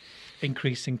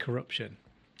increasing corruption?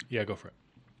 Yeah, go for it.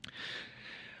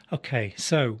 Okay,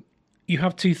 so you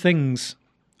have two things,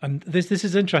 and this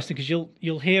is interesting because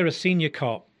you'll hear a senior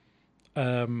cop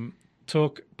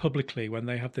talk publicly when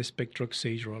they have this big drug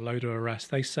seizure or load of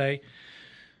arrest. They say,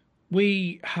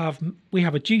 we have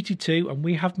a duty to, and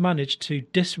we have managed to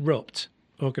disrupt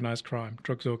organised crime,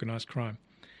 drugs organised crime.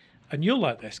 And you'll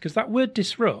like this, because that word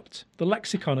disrupt, the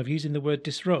lexicon of using the word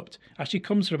disrupt, actually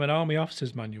comes from an Army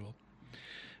Officer's Manual.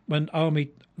 When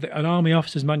an Army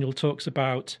Officer's Manual talks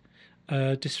about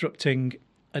disrupting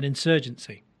an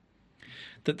insurgency,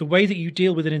 that the way that you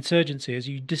deal with an insurgency is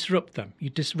you disrupt them, you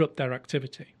disrupt their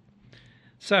activity.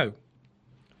 So,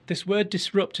 this word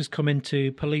disrupt has come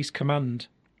into police command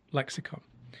lexicon.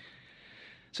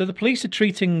 So the police are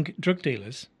treating drug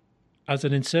dealers as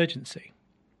an insurgency,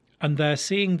 and they're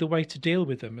seeing the way to deal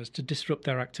with them as to disrupt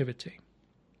their activity.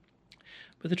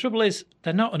 But the trouble is,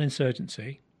 they're not an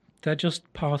insurgency, they're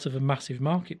just part of a massive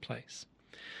marketplace.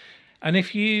 And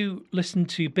if you listen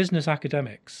to business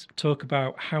academics talk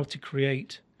about how to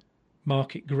create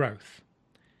market growth,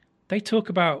 they talk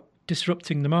about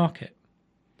disrupting the market.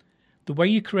 The way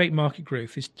you create market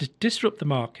growth is to disrupt the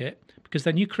market, because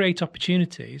then you create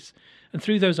opportunities, and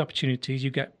through those opportunities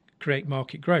you create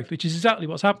market growth, which is exactly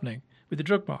what's happening with the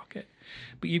drug market.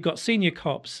 But you've got senior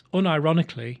cops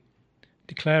unironically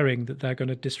declaring that they're going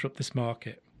to disrupt this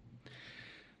market.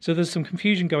 So there's some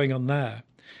confusion going on there.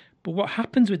 But what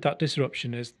happens with that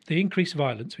disruption is the increased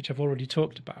violence, which I've already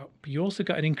talked about, but you also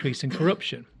get an increase in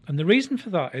corruption. And the reason for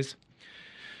that is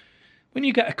when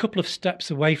you get a couple of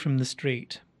steps away from the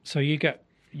street, so you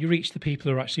reach the people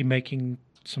who are actually making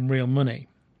some real money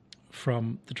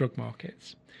from the drug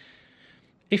markets.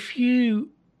 If you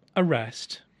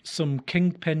arrest some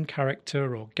kingpin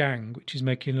character or gang which is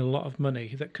making a lot of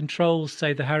money that controls,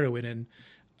 say, the heroin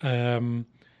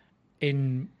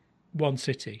in one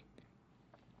city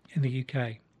in the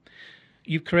UK,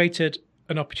 You've created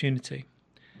an opportunity.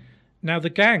 Now, the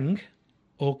gang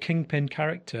or kingpin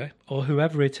character or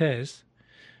whoever it is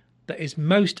that is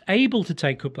most able to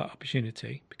take up that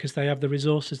opportunity because they have the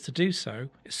resources to do so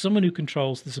is someone who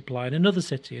controls the supply in another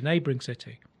city, a neighbouring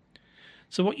city.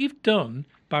 So what you've done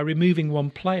by removing one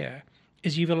player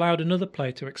is you've allowed another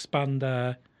player to expand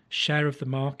their share of the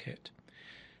market.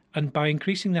 And by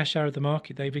increasing their share of the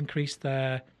market, they've increased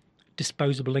their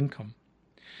disposable income.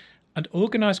 And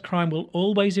organised crime will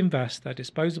always invest their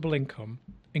disposable income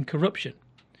in corruption,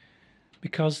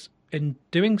 because in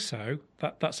doing so,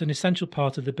 that's an essential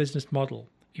part of the business model.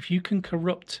 If you can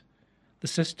corrupt the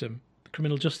system, the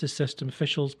criminal justice system,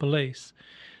 officials, police,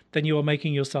 then you are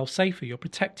making yourself safer, you're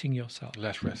protecting yourself.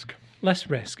 Less risk. Less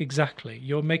risk, exactly.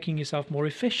 You're making yourself more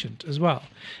efficient as well.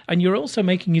 And you're also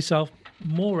making yourself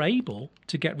more able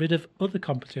to get rid of other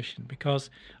competition, because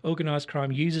organised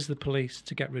crime uses the police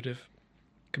to get rid of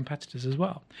competitors as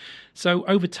well. So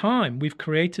over time, we've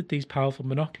created these powerful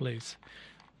monopolies.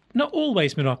 Not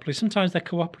always monopolies, sometimes they're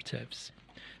cooperatives.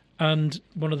 And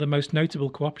one of the most notable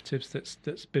cooperatives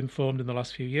that's been formed in the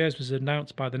last few years was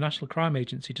announced by the National Crime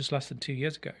Agency just less than 2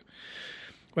 years ago,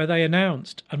 where they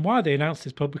announced, and why they announced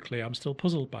this publicly I'm still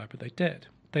puzzled by, but they did.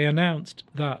 They announced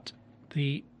that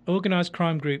the organised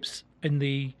crime groups in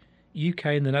the UK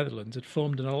and the Netherlands had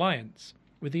formed an alliance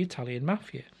with the Italian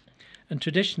mafia. And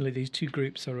traditionally these two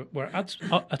groups were at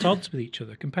odds with each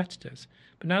other, competitors,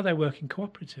 but now they're working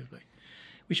cooperatively,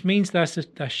 which means they're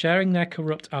sharing their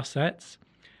corrupt assets,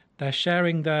 they're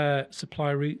sharing their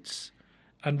supply routes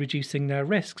and reducing their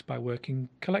risks by working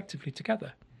collectively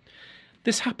together.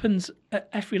 This happens at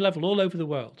every level, all over the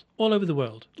world. All over the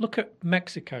world. Look at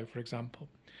Mexico, for example.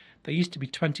 There used to be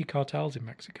 20 cartels in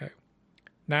Mexico.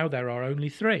 Now there are only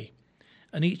 3.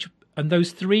 And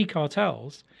those 3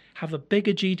 cartels have a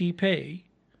bigger GDP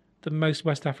than most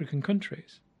West African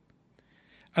countries.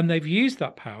 And they've used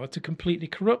that power to completely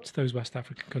corrupt those West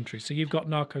African countries. So you've got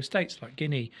narco states like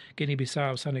Guinea,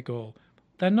 Guinea-Bissau, Senegal.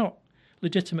 They're not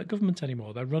legitimate government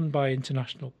anymore. They're run by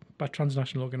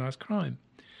transnational organised crime.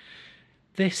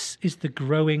 This is the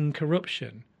growing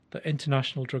corruption that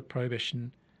international drug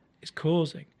prohibition is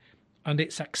causing. And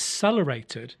it's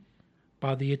accelerated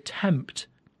by the attempt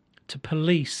to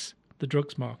police the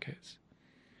drugs markets.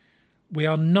 We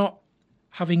are not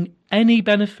having any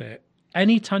benefit,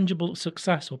 any tangible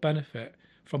success or benefit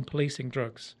from policing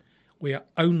drugs. We are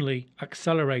only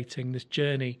accelerating this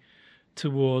journey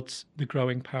towards the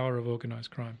growing power of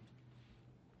organised crime.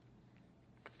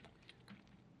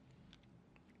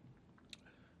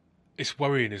 It's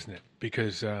worrying, isn't it?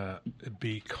 Because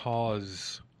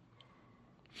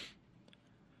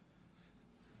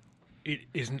it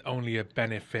isn't only a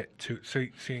benefit to... So,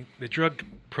 see, the drug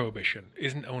prohibition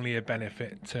isn't only a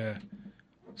benefit to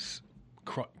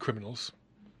criminals,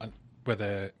 and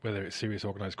whether it's serious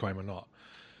organised crime or not,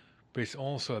 but it's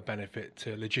also a benefit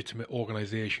to legitimate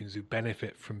organisations who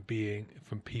benefit from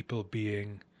people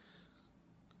being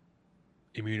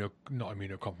not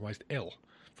immunocompromised, ill,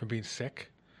 from being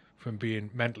sick, from being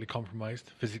mentally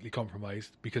compromised, physically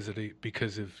compromised because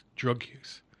of drug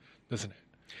use, doesn't it?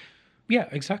 Yeah,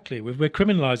 exactly. We're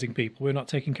criminalising people. We're not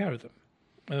taking care of them.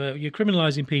 You're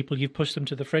criminalising people. You've pushed them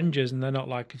to the fringes, and they're not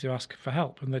likely to ask for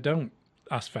help, and they don't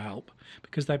ask for help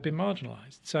because they've been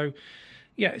marginalised. So,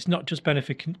 yeah, it's not just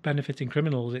benefiting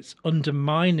criminals. It's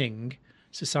undermining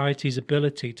society's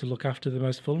ability to look after the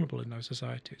most vulnerable in those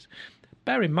societies.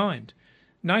 Bear in mind,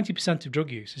 90% of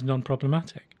drug use is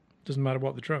non-problematic. Doesn't matter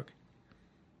what the drug.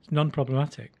 It's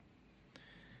non-problematic.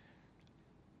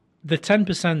 The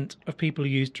 10% of people who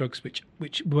use drugs for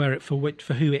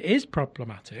who it is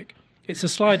problematic, it's a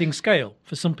sliding scale.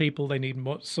 For some people, they need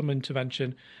some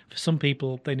intervention. For some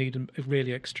people, they need a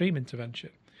really extreme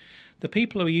intervention. The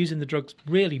people who are using the drugs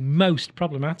really most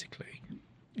problematically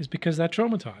is because they're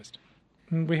traumatized.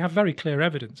 And we have very clear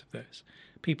evidence of this.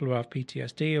 People who have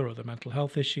PTSD or other mental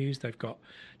health issues, they've got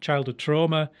childhood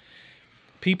trauma.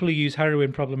 People who use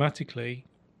heroin problematically,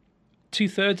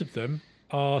 2/3 of them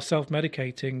are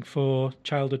self-medicating for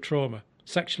childhood trauma,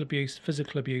 sexual abuse,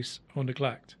 physical abuse, or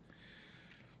neglect.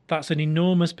 That's an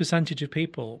enormous percentage of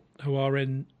people who are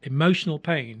in emotional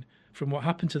pain from what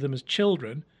happened to them as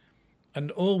children, and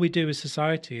all we do as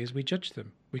society is we judge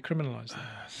them, we criminalise them.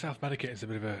 Self-medicate is a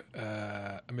bit of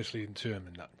a misleading term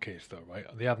in that case, though, right?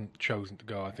 They haven't chosen to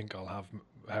go, I think I'll have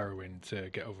heroin to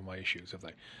get over my issues, have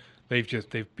they?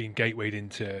 They've been gatewayed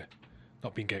into...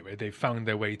 Not being gateway, they've found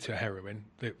their way to heroin.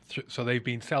 So they've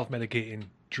been self-medicating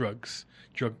drugs.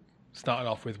 Started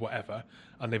off with whatever,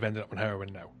 and they've ended up on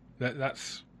heroin now.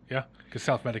 That's because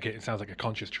self-medicating sounds like a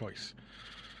conscious choice.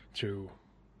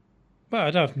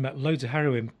 Well, I've met loads of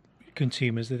heroin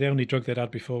consumers. The only drug they'd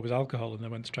had before was alcohol, and they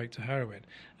went straight to heroin.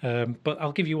 But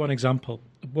I'll give you one example.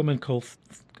 A woman called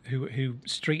who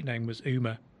street name was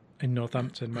Uma in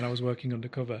Northampton when I was working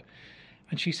undercover,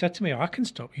 and she said to me, "I can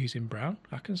stop using brown.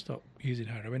 I can stop using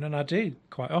heroin, and I do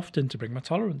quite often to bring my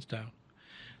tolerance down."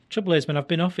 Trouble is, when I've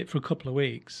been off it for a couple of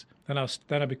weeks, then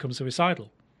I become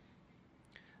suicidal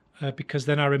because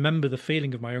then I remember the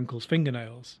feeling of my uncle's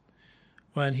fingernails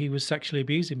when he was sexually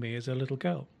abusing me as a little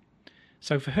girl.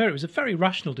 So for her, it was a very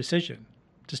rational decision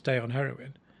to stay on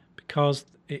heroin because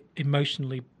it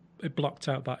blocked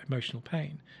out that emotional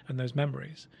pain and those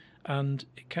memories, and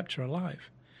it kept her alive.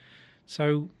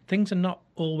 So things are not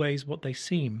always what they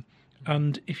seem.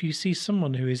 And if you see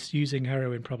someone who is using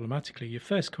heroin problematically, your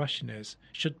first question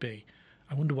should be,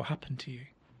 I wonder what happened to you.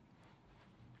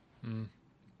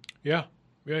 Yeah.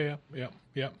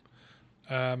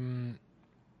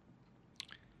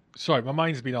 Sorry, my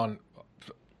mind's been on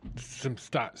some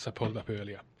stats I pulled up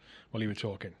earlier while you were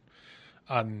talking,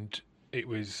 and it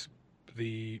was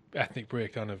the ethnic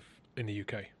breakdown in the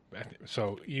UK.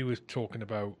 So you were talking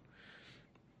about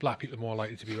black people are more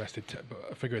likely to be arrested,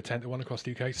 a figure of 10 to 1 across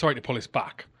the UK. Sorry to pull this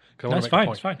back. That's fine,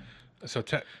 it's fine. So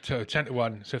 10 to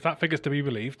 1. So if that figure's to be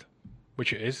believed,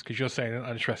 which it is, because you're saying it,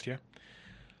 I trust you.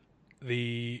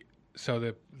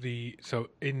 So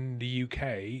in the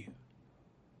UK,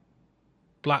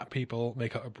 black people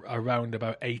make up around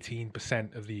about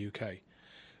 18% of the UK,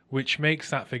 which makes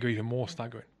that figure even more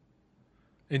staggering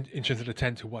in terms of the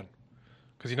 10 to 1.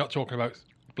 Because you're not talking about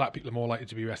black people are more likely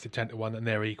to be arrested 10 to 1 and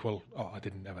they're equal. Oh, I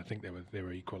didn't ever think they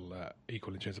were equal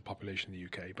in terms of population in the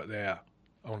UK, but they're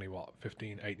only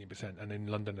 18%, and in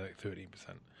London they're like 13%,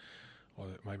 or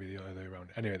maybe the other way around.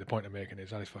 Anyway, the point I'm making is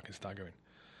that is fucking staggering,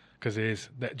 because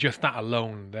just that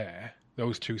alone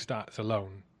those two stats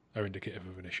alone are indicative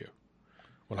of an issue.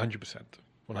 100%.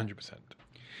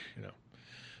 You know,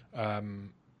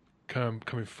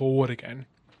 coming forward again.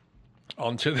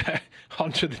 Onto the.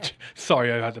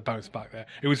 Sorry, I had to bounce back there.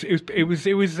 It was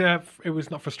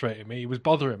not frustrating me. It was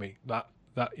bothering me that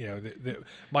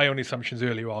my own assumptions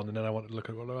earlier on, and then I wanted to look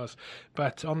at what it was.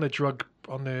 But on the drug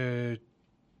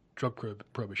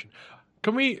prohibition,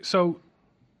 can we? So,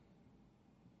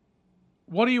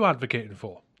 what are you advocating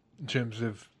for in terms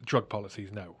of drug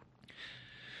policies now?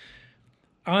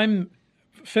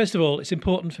 First of all, it's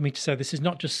important for me to say this is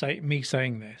not just me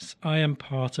saying this. I am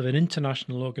part of an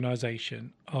international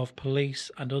organisation of police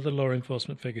and other law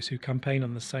enforcement figures who campaign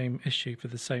on the same issue for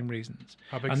the same reasons.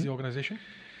 How big is the organisation?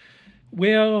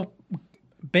 We are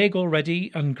big already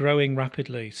and growing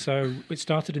rapidly. So it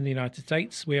started in the United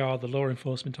States. We are the Law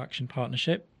Enforcement Action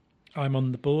Partnership. I'm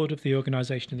on the board of the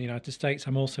organisation in the United States.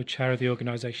 I'm also chair of the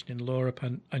organisation in Europe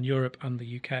and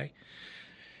the UK.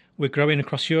 We're growing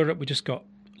across Europe. We just got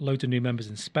loads of new members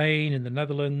in Spain, in the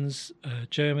Netherlands,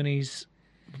 Germany's.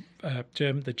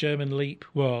 The German leap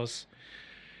was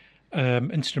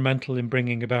instrumental in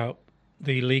bringing about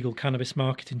the legal cannabis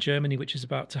market in Germany, which is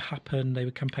about to happen. They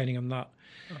were campaigning on that.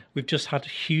 Oh. We've just had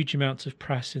huge amounts of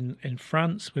press in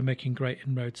France. We're making great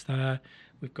inroads there.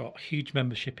 We've got huge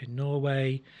membership in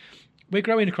Norway. We're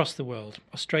growing across the world.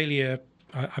 Australia,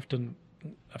 I've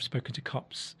spoken to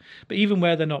cops, but even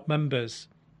where they're not members,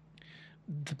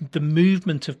 the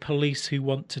movement of police who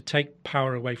want to take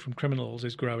power away from criminals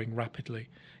is growing rapidly.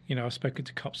 You know, I've spoken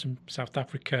to cops from South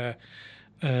Africa,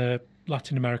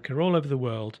 Latin America, all over the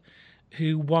world,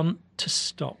 who want to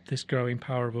stop this growing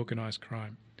power of organised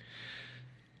crime.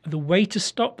 The way to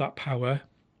stop that power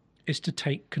is to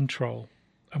take control,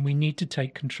 and we need to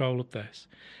take control of this.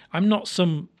 I'm not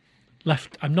some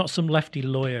lefty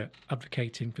lawyer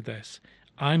advocating for this.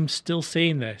 I'm still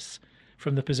seeing this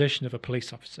from the position of a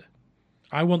police officer.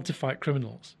 I want to fight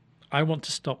criminals. I want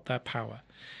to stop their power.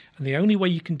 And the only way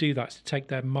you can do that is to take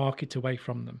their market away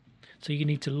from them. So you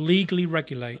need to legally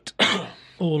regulate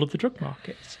all of the drug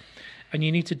markets. And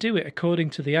you need to do it according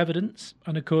to the evidence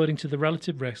and according to the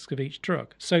relative risk of each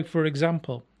drug. So, for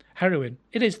example, heroin,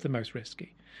 it is the most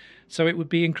risky. So it would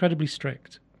be incredibly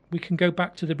strict. We can go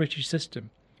back to the British system.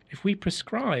 If we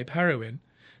prescribe heroin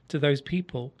to those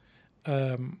people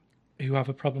who have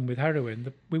a problem with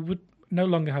heroin, we would no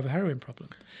longer have a heroin problem.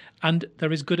 And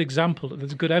there is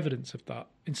there's good evidence of that.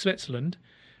 In Switzerland,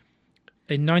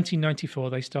 in 1994,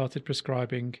 they started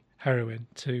prescribing heroin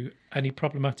to any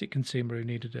problematic consumer who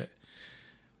needed it.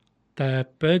 Their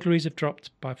burglaries have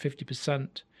dropped by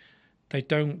 50%.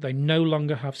 They no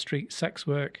longer have street sex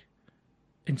work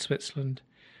in Switzerland.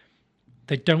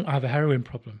 They don't have a heroin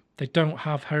problem. They don't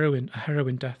have a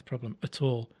heroin death problem at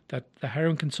all. The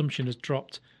heroin consumption has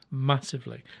dropped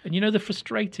massively. And you know, the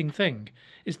frustrating thing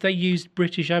is they used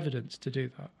British evidence to do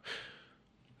that.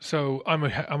 So I'm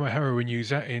a heroin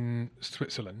user in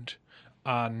Switzerland,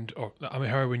 or I'm a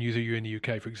heroin user here in the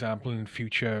UK, for example. In the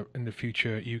future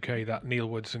UK that Neil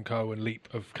Woods and Co and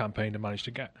Leap have campaigned and managed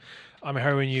to get. I'm a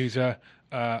heroin user.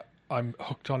 I'm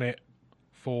hooked on it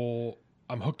for.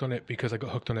 I'm hooked on it because I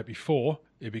got hooked on it before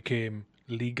it became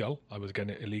legal. I was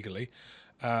getting it illegally.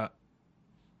 How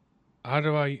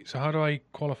do I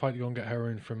qualify to go and get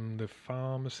heroin from the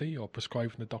pharmacy or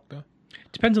prescribed from the doctor?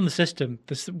 Depends on the system.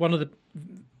 One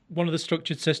of the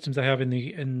structured systems they have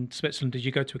in Switzerland is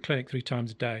you go to a clinic 3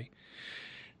 times a day.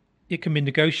 It can be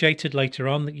negotiated later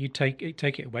on that you take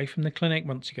it away from the clinic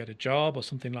once you get a job or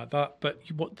something like that. But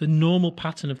what the normal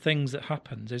pattern of things that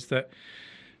happens is that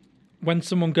when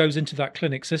someone goes into that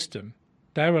clinic system,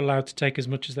 they're allowed to take as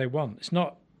much as they want. It's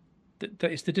not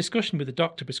it's the discussion with the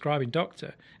prescribing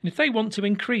doctor. And if they want to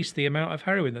increase the amount of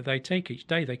heroin that they take each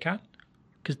day, they can,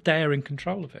 because they're in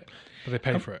control of it. But they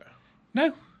pay for it?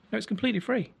 No, it's completely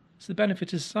free. It's the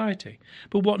benefit of society.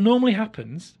 But what normally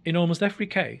happens in almost every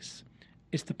case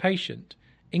is the patient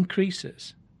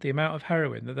increases the amount of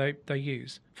heroin that they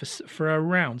use for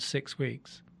around 6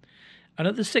 weeks. And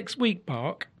at the 6-week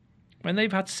mark, when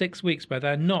they've had 6 weeks where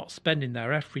they're not spending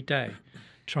there every day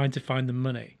trying to find the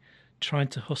money, trying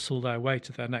to hustle their way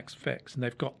to their next fix, and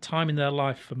they've got time in their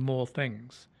life for more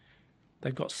things,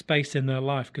 they've got space in their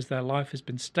life because their life has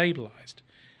been stabilised.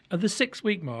 At the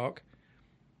 6-week mark,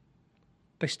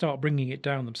 they start bringing it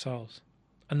down themselves.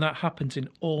 And that happens in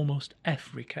almost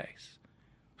every case.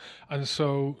 And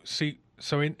so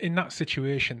in that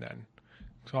situation then,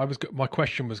 my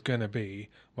question was going to be,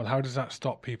 well, how does that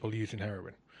stop people using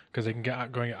heroin? Because they can get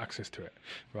access to it,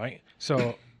 right?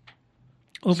 So...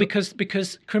 Well, because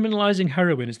criminalising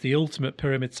heroin is the ultimate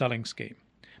pyramid selling scheme.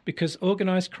 Because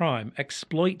organised crime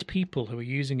exploit people who are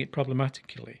using it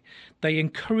problematically. They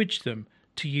encourage them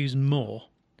to use more.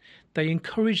 They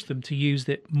encourage them to use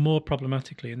it more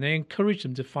problematically, and they encourage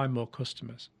them to find more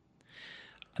customers.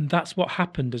 And that's what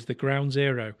happened as the ground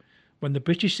zero. When the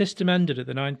British system ended at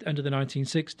the end of the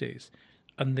 1960s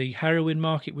and the heroin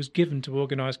market was given to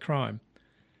organised crime,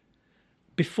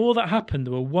 before that happened,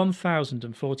 there were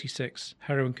 1,046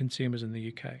 heroin consumers in the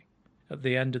UK at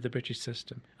the end of the British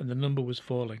system, and the number was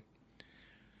falling.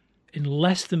 In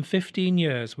less than 15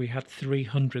 years, we had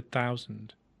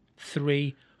 300,000.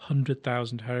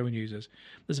 300,000 heroin users.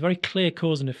 There's a very clear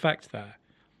cause and effect there.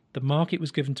 The market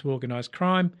was given to organised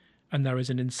crime, and there is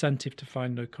an incentive to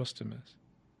find no customers.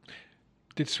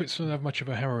 Did Switzerland have much of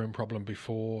a heroin problem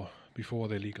before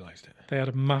they legalised it? They had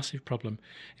a massive problem.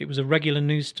 It was a regular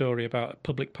news story about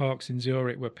public parks in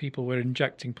Zurich where people were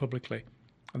injecting publicly.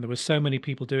 And there were so many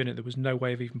people doing it, there was no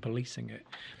way of even policing it.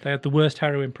 They had the worst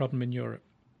heroin problem in Europe.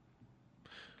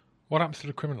 What happens to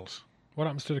the criminals? What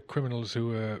happens to the criminals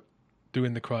who are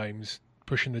doing the crimes,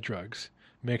 pushing the drugs,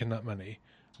 making that money,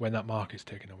 when that market's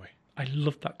taken away? I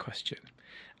love that question.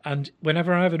 And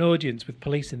whenever I have an audience with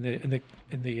police in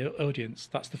the audience,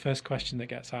 that's the first question that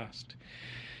gets asked.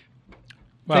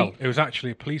 Well, it was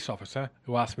actually a police officer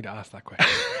who asked me to ask that question.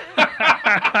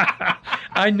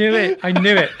 I knew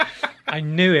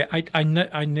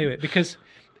it because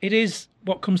it is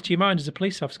what comes to your mind as a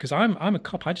police officer. Because I'm a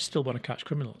cop, I just still want to catch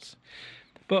criminals.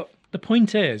 But the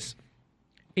point is,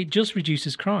 it just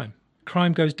reduces crime.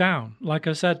 Crime goes down. Like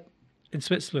I said, in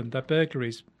Switzerland, their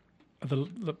burglaries are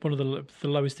one of the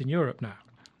lowest in Europe now,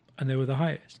 and they were the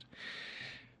highest.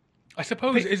 I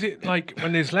suppose, is it like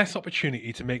when there's less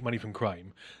opportunity to make money from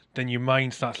crime, then your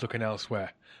mind starts looking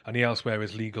elsewhere, and the elsewhere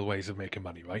is legal ways of making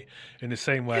money, right? In the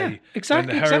same way, when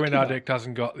the heroin addict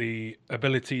hasn't got the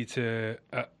ability to,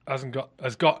 hasn't got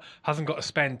to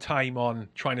spend time on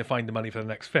trying to find the money for the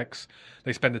next fix,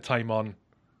 they spend the time on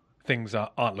things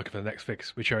that aren't looking for the next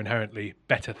fix, which are inherently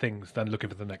better things than looking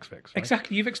for the next fix. Right?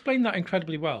 Exactly. You've explained that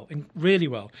incredibly well, really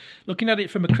well. Looking at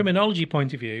it from a criminology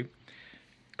point of view,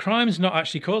 crime's not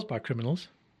actually caused by criminals.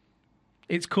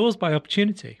 It's caused by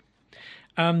opportunity.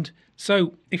 And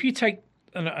so if you take,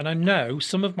 and I know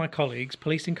some of my colleagues,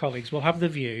 policing colleagues, will have the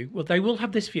view, they will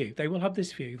have this view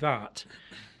that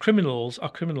criminals are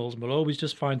criminals and will always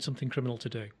just find something criminal to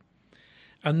do.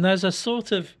 And there's a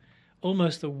sort of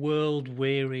almost a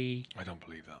world-weary... I don't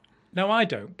believe that. No, I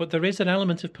don't. But there is an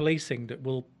element of policing that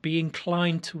will be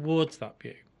inclined towards that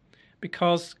view.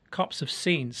 Because cops have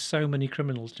seen so many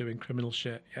criminals doing criminal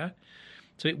shit, yeah?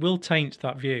 So it will taint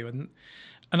that view. And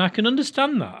I can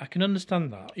understand that.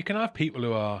 You can have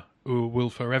people who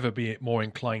will forever be more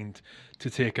inclined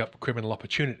to take up criminal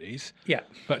opportunities. Yeah.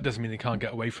 But it doesn't mean they can't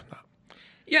get away from that.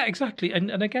 Yeah, exactly.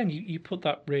 And again, you put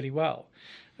that really well.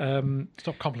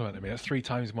 Stop complimenting me. That's 3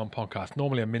 times in one podcast.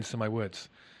 Normally I'm mincing my words.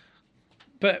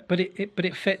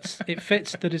 it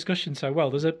fits the discussion so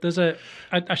well.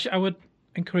 I would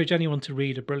encourage anyone to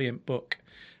read a brilliant book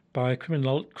by a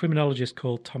criminologist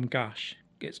called Tom Gash.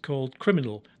 It's called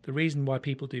Criminal: The Reason Why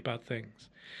People Do Bad Things,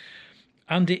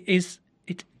 and it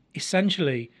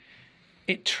essentially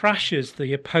trashes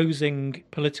the opposing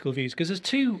political views, because there's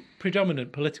two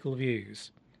predominant political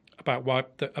views about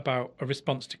a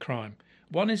response to crime.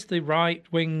 One is the right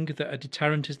wing, that a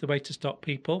deterrent is the way to stop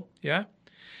people, yeah,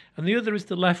 and the other is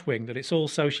the left wing, that it's all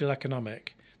social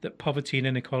economic, that poverty and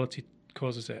inequality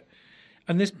causes it.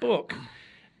 And this book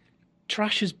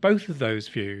trashes both of those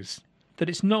views, that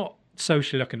it's not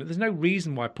social economic. There's no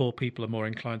reason why poor people are more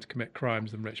inclined to commit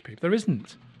crimes than rich people. There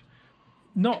isn't.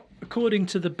 Not according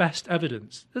to the best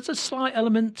evidence. There's a slight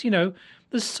element,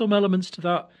 there's some elements to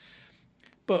that.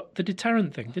 But the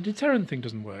deterrent thing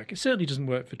doesn't work. It certainly doesn't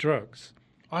work for drugs.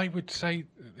 I would say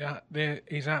that it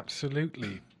is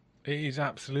absolutely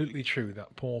true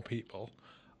that poor people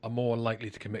are more likely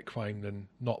to commit crime than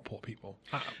not poor people.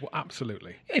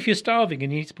 Absolutely. If you're starving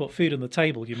and you need to put food on the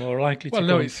table, you're more likely to. Well,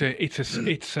 no, it's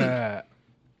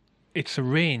a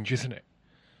range, isn't it?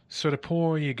 So the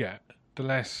poorer you get, the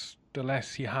less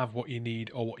you have what you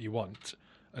need or what you want,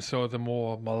 and so the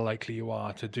more likely you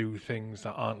are to do things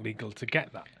that aren't legal to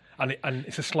get that. And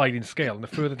it's a sliding scale. And the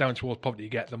further down towards poverty you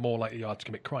get, the more likely you are to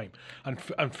commit crime. And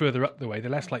further up the way, the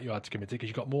less likely you are to commit it, because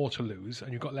you've got more to lose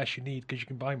and you've got less you need because you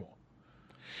can buy more.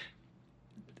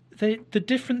 The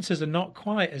differences are not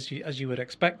quite as you would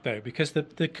expect, though, because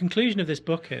the conclusion of this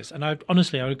book is, and I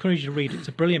would encourage you to read it. It's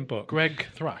a brilliant book. Greg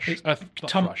Thrash.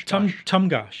 Tom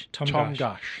Gash.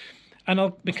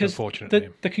 And because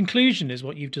the conclusion is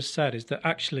what you've just said, is that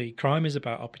actually crime is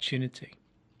about opportunity.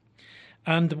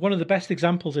 And one of the best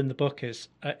examples in the book is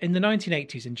in the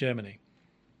 1980s in Germany,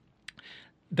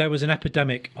 there was an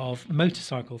epidemic of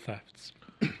motorcycle thefts.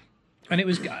 And it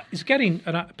was getting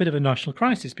a bit of a national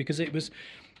crisis, because it was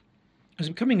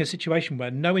becoming a situation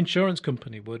where no insurance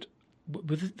company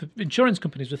the insurance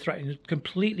companies were threatening to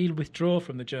completely withdraw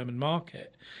from the German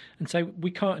market and say,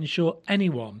 we can't insure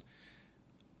anyone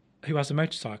who has a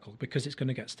motorcycle because it's going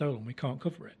to get stolen. We can't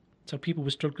cover it. So people were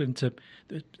struggling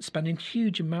spending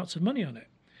huge amounts of money on it.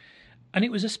 And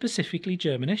it was a specifically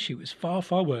German issue. It was far,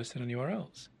 far worse than anywhere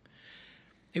else.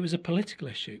 It was a political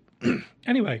issue.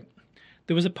 Anyway,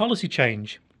 there was a policy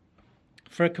change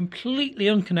for a completely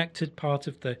unconnected part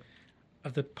of the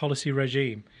policy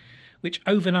regime, which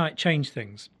overnight changed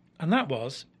things. And that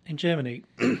was, in Germany,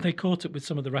 they caught up with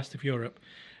some of the rest of Europe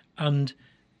and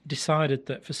decided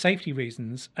that for safety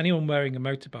reasons, anyone riding a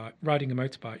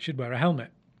motorbike should wear a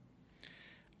helmet.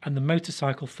 And the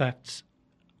motorcycle thefts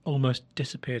almost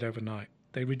disappeared overnight.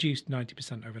 They reduced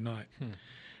 90% overnight.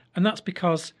 And that's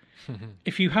because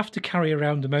if you have to carry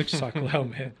around a motorcycle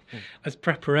helmet as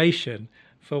preparation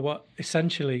for what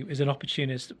essentially is had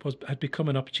become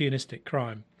an opportunistic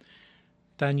crime,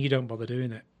 then you don't bother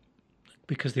doing it,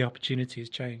 because the opportunity has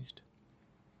changed.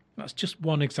 That's just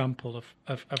one example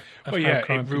of how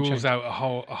crime it rules out a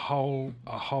whole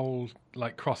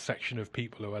like cross section of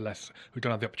people who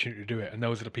don't have the opportunity to do it, and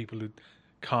those are the people who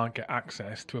can't get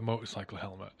access to a motorcycle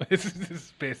helmet. It's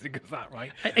as basic as that,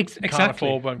 right? Exactly. Can't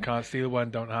afford one, can't steal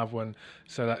one, don't have one.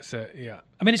 So that's it. Yeah.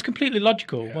 I mean, it's completely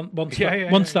logical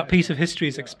once that piece of history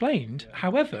is explained.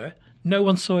 However, no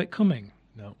one saw it coming.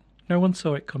 No one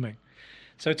saw it coming.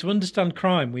 So to understand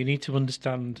crime, we need to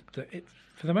understand that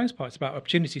for the most part, it's about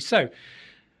opportunity. So,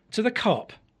 to the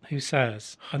cop who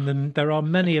says, and then there are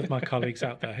many of my colleagues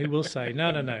out there who will say,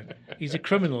 no, he's a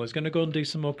criminal, he's going to go and do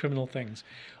some more criminal things.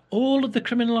 All of the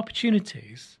criminal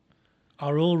opportunities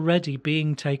are already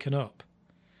being taken up.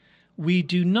 We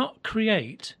do not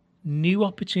create new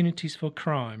opportunities for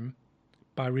crime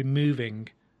by removing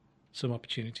some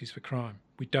opportunities for crime.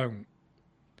 We don't.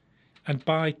 And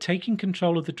by taking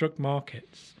control of the drug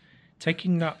markets,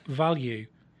 taking that value,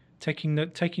 taking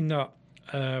that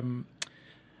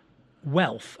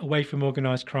wealth away from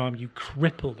organised crime, you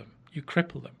cripple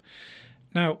them.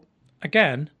 Now,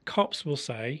 again, cops will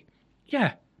say,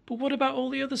 yeah, but what about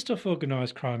all the other stuff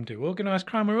organised crime do? Organised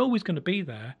crime are always going to be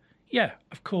there. Yeah,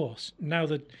 of course. Now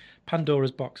that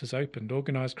Pandora's box has opened,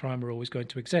 organised crime are always going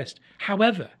to exist.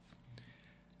 However,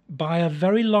 by a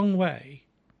very long way,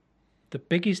 the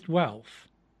biggest wealth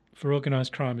for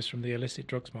organised crime is from the illicit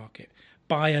drugs market.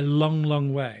 By a long,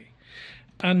 long way.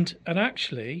 And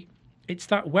actually, it's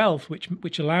that wealth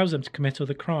which allows them to commit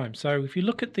other crimes. So if you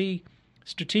look at the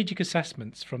strategic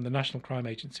assessments from the National Crime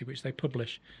Agency, which they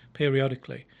publish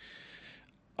periodically,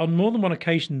 on more than one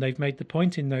occasion they've made the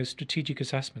point in those strategic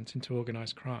assessments into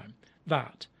organised crime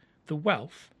that the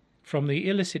wealth from the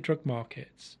illicit drug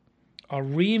markets are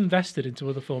reinvested into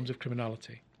other forms of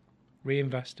criminality.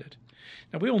 reinvested.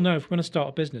 Now, we all know if we want to start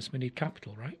a business, we need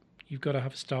capital, right? You've got to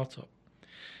have a startup.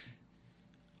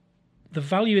 The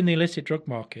value in the illicit drug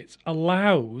markets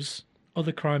allows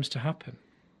other crimes to happen.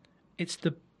 It's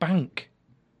the bank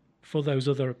for those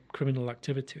other criminal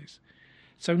activities.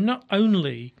 So not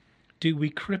only do we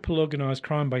cripple organised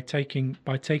crime by taking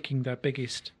their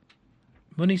biggest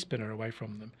money spinner away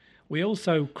from them, we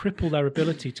also cripple their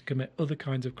ability to commit other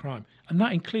kinds of crime. And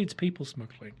that includes people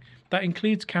smuggling. That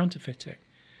includes counterfeiting.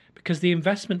 Because the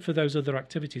investment for those other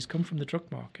activities come from the drug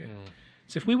market.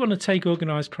 So if we want to take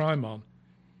organised crime on,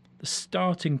 the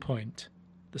starting point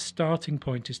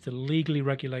is to legally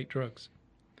regulate drugs.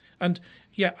 And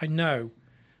yeah, I know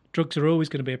drugs are always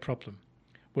going to be a problem.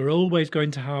 We're always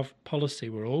going to have policy.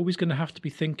 We're always going to have to be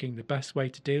thinking the best way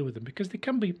to deal with them because they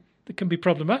can be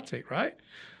problematic, right?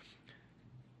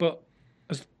 But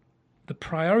as the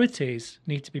priorities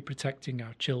need to be protecting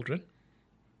our children,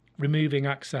 removing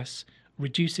access,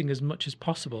 reducing as much as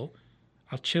possible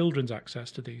our children's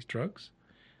access to these drugs,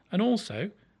 and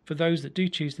also for those that do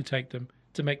choose to take them,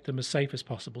 to make them as safe as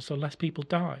possible so less people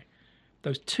die.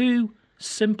 Those two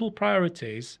simple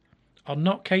priorities are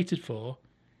not catered for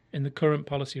in the current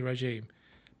policy regime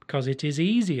because it is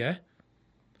easier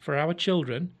for our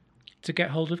children to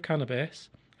get hold of cannabis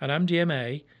and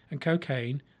MDMA and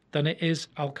cocaine than it is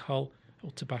alcohol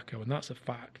or tobacco, and that's a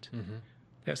fact.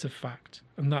 That's a fact,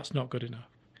 and that's not good enough.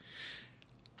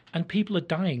 And people are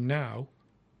dying now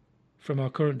from our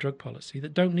current drug policy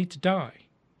that don't need to die.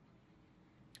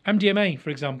 MDMA, for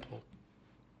example.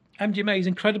 MDMA is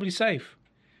incredibly safe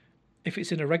if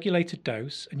it's in a regulated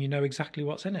dose and you know exactly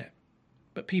what's in it.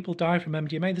 But people die from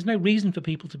MDMA. There's no reason for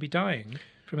people to be dying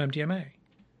from MDMA,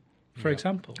 for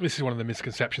example. This is one of the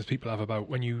misconceptions people have about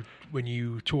when you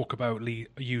talk about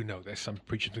you know this. I'm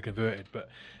preaching to converted, but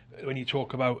when you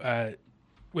talk about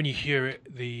when you hear it,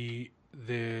 the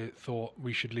thought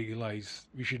we should legalize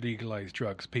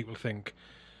drugs. People think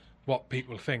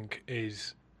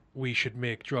is we should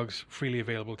make drugs freely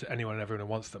available to anyone and everyone who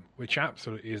wants them, which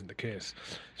absolutely isn't the case.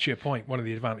 To your point, one of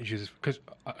the advantages, because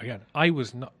again, I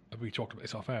was not, we talked about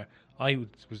this off air, I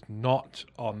was not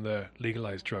on the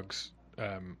legalized drugs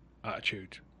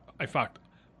attitude. In fact,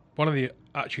 one of the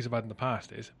attitudes I've had in the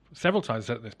past is, several times I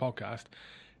said it in this podcast,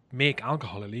 make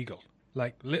alcohol illegal.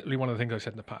 Like literally one of the things I've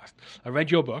said in the past. I read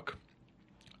your book,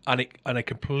 and it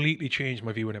completely changed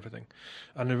my view on everything.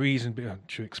 And the reason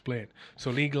to explain.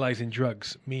 So legalizing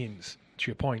drugs means,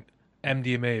 to your point,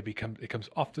 MDMA becomes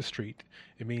off the street.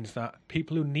 It means that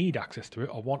people who need access to it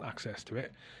or want access to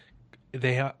it,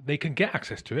 they can get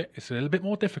access to it. It's a little bit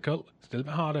more difficult. It's a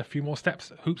little bit harder. A few more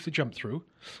hoops to jump through.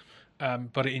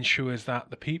 But it ensures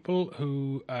that the people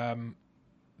who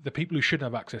shouldn't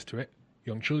have access to it,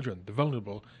 young children, the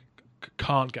vulnerable,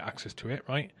 can't get access to it,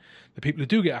 right? The people who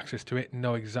do get access to it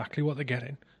know exactly what they're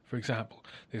getting. For example,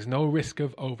 there's no risk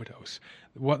of overdose.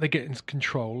 What they're getting is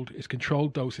controlled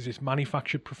doses. It's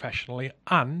manufactured professionally,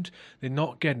 and they're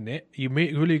not getting it. You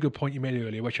made a really good point you made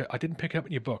earlier, which I didn't pick up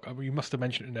in your book. You must have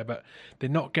mentioned it in there, but they're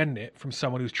not getting it from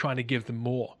someone who's trying to give them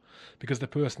more, because the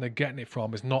person they're getting it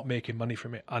from is not making money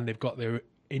from it, and they've got their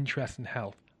interest in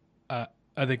health.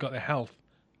 They've got their health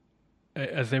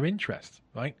as their interest,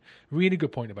 right? Really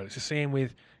good point about it. It's the same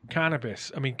with cannabis.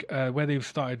 I mean, where they've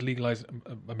started legalizing,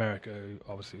 America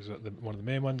obviously is one of the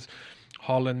main ones.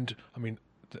 Holland, I mean,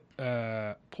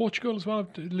 Portugal as well,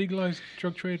 legalized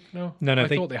drug trade. No, they've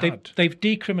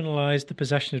decriminalized the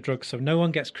possession of drugs, so no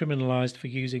one gets criminalized for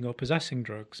using or possessing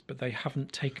drugs, but they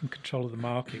haven't taken control of the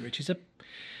market, which is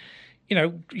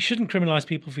you shouldn't criminalize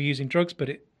people for using drugs, but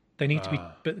they need to be.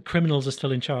 But the criminals are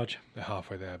still in charge. They're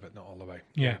halfway there, but not all the way.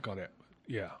 Yeah, got it.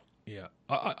 Yeah.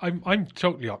 I'm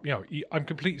totally up. I'm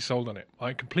completely sold on it.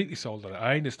 I'm completely sold on it.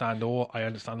 I understand all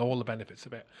the benefits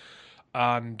of it.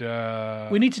 And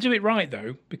we need to do it right,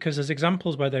 though, because there's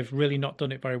examples where they've really not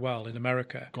done it very well in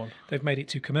America. Go on. They've made it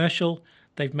too commercial.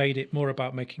 They've made it more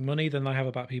about making money than they have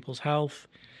about people's health.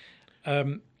 Are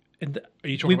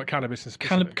you talking about cannabis in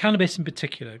specific? Cannabis in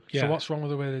particular. Yeah. So what's wrong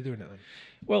with the way they're doing it then?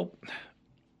 Well,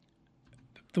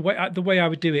 the way I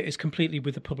would do it is completely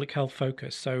with the public health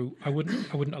focus. So I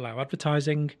wouldn't allow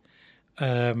advertising.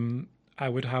 I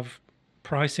would have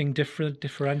pricing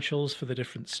differentials for the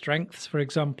different strengths, for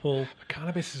example. But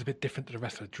cannabis is a bit different to the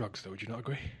rest of the drugs, though. Would you not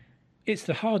agree? It's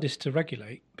the hardest to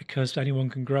regulate because anyone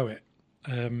can grow it.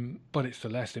 But it's the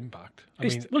less impact.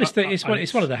 It's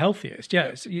one of the healthiest.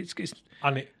 Yeah,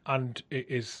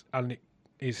 it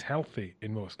is healthy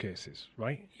in most cases,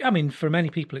 right? I mean, for many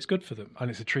people, it's good for them,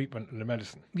 and it's a treatment and a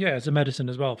medicine. Yeah, it's a medicine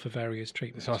as well for various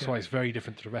treatments. So that's why it's very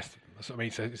different to the rest of them. That's what I mean.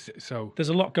 So there's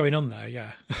a lot going on there.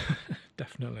 Yeah,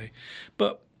 definitely.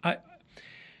 But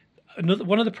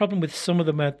one of the problem with some of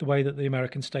the way that the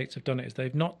American states have done it is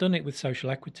they've not done it with social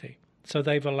equity. So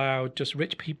they've allowed just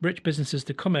rich businesses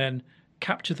to come in,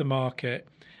 capture the market,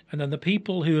 and then the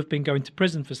people who have been going to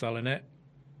prison for selling it,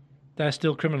 they're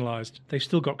still criminalised. They've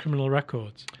still got criminal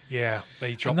records. Yeah,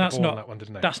 they dropped the ball on that one,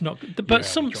 didn't they? That's not. But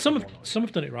some some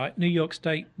have done it right. New York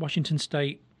State, Washington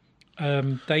State,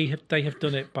 they have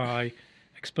done it by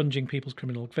expunging people's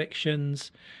criminal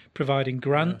convictions, providing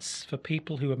grants for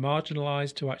people who are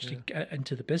marginalised to actually get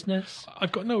into the business.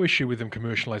 I've got no issue with them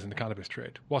commercialising the cannabis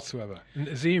trade whatsoever.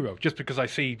 Zero. Just because I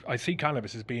see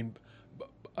cannabis as being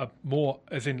more,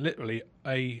 as in literally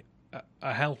a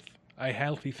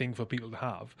healthy thing for people to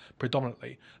have,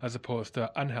 predominantly, as opposed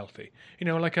to unhealthy. You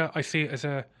know, like I see it as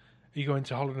you go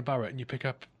into Holland and Barrett and you pick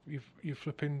up you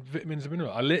flipping vitamins and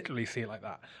minerals. I literally see it like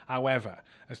that. However,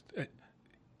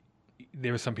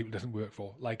 there are some people it doesn't work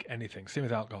for, like anything. Same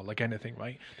with alcohol, like anything,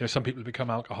 right? There are some people who become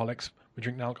alcoholics with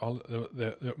drinking alcohol.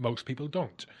 Most people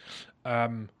don't.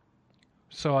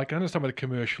 So I can understand why they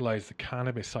commercialise the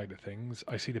cannabis side of things.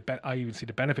 I even see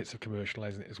the benefits of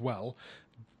commercialising it as well.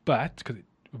 But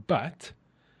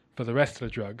for the rest of the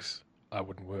drugs, I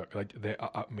wouldn't work. I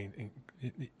mean,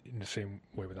 in the same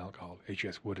way with alcohol, it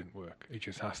just wouldn't work. It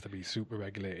just has to be super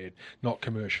regulated, not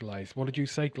commercialised. What did you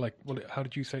say? How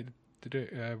did you say to do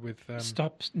it with?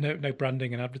 Stop. No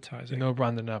branding and advertising. No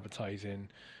branding and advertising.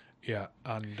 Yeah,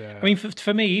 and I mean,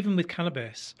 for me, even with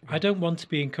cannabis, I don't want to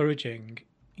be encouraging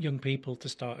young people to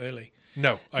start early.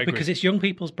 No, I agree. Because it's young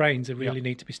people's brains that really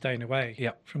need to be staying away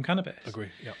from cannabis. Agree,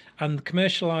 yeah. And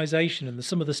commercialisation and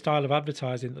some of the style of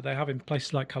advertising that they have in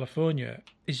places like California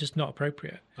is just not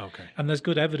appropriate. Okay. And there's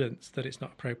good evidence that it's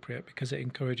not appropriate because it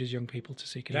encourages young people to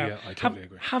seek it out. Yeah, I totally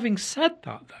agree. Having said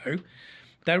that, though,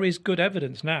 there is good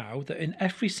evidence now that in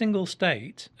every single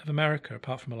state of America,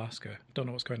 apart from Alaska, don't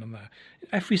know what's going on there,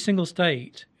 every single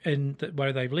state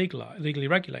where they've legally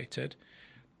regulated,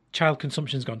 child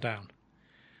consumption's gone down.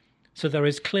 So there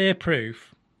is clear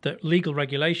proof that legal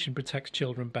regulation protects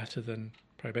children better than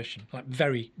prohibition. Like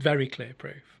very, very clear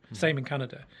proof. Same in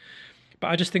Canada. But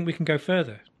I just think we can go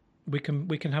further. We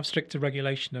can have stricter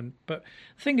regulation. But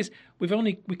the thing is, we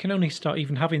can only start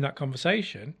even having that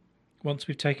conversation once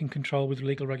we've taken control with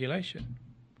legal regulation.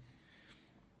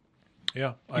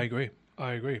 Yeah, I agree.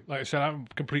 Like I said, I'm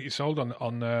completely sold on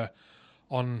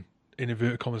in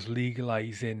inverted commas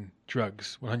legalizing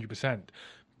drugs 100%.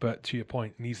 But to your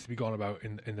point, it needs to be gone about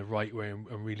in the right way and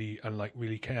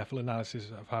really careful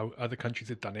analysis of how other countries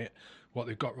have done it, what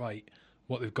they've got right,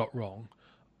 what they've got wrong,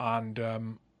 and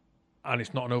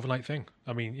it's not an overnight thing.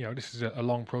 I mean, this is a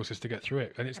long process to get through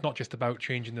it, and it's not just about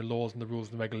changing the laws and the rules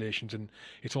and the regulations, and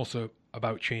it's also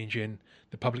about changing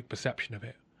the public perception of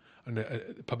it and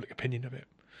the public opinion of it.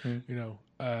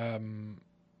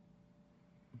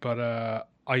 But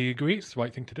I agree, it's the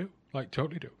right thing to do. Like,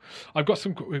 totally do. I've got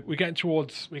some. We're getting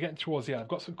towards. I've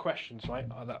got some questions, right,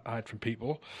 that I had from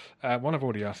people. One I've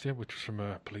already asked you, which was from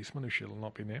a policeman who shall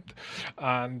not be named,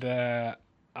 and there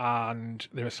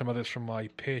are some others from my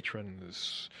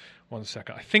patrons. 1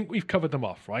 second. I think we've covered them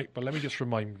off, right? But let me just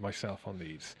remind myself on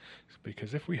these,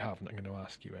 because if we haven't, I'm going to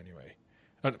ask you anyway.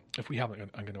 If we haven't,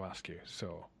 I'm going to ask you.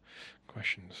 So,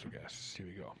 questions, I guess. Here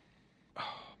we go.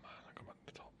 Oh man, I got at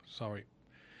the top. Sorry.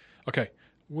 Okay,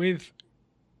 with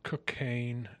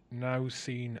cocaine now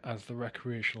seen as the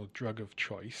recreational drug of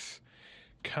choice,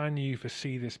 can you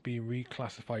foresee this being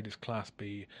reclassified as Class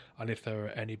B, and if there are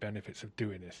any benefits of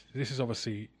doing this? This is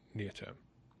obviously near term.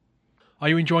 Are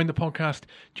you enjoying the podcast?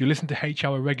 Do you listen to H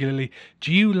Hour regularly?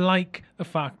 Do you like the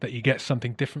fact that you get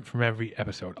something different from every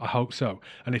episode? I hope so.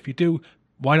 And if you do,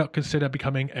 why not consider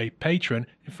becoming a patron?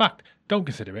 In fact, don't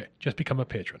consider it, just become a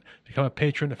patron. Become a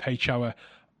patron of H Hour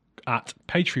at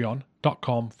patreon.com/HK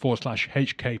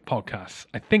podcasts.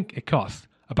 I think it costs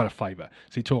about $5. So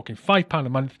you're talking £5 a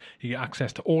month. You get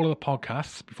access to all of the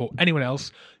podcasts before anyone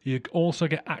else. You also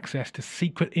get access to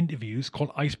secret interviews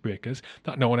called Icebreakers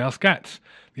that no one else gets.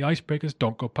 The Icebreakers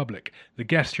don't go public. The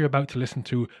guest you're about to listen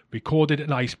to recorded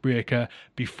an icebreaker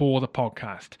before the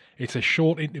podcast. It's a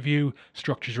short interview,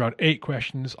 structured around 8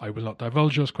 questions. I will not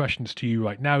divulge those questions to you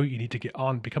right now. You need to get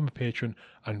on, become a patron,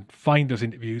 and find those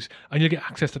interviews, and you'll get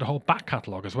access to the whole back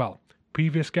catalogue as well.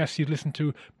 Previous guests you've listened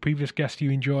to, previous guests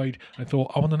you enjoyed, and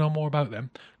thought, I want to know more about them,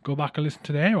 go back and listen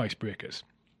to their icebreakers.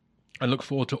 I look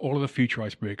forward to all of the future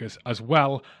icebreakers, as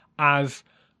well as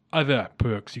other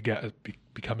perks you get as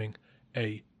becoming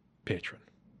a patron.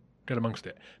 Get amongst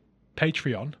it.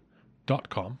 Patreon.com/HK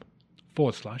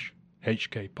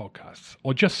podcasts,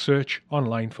 or just search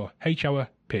online for H Hour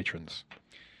patrons.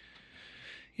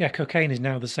 Yeah, cocaine is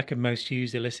now the second most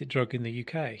used illicit drug in the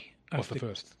UK. What's the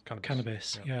first? Cannabis.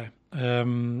 Cannabis, yeah.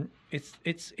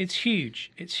 It's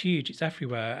huge. It's huge. It's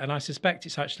everywhere, and I suspect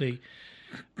it's actually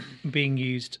being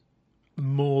used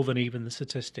more than even the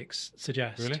statistics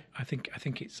suggest. Really? I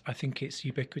think it's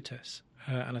ubiquitous,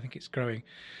 and I think it's growing.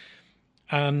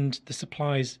 And the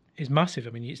supply is massive. I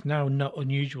mean, it's now not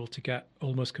unusual to get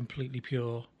almost completely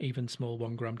pure, even small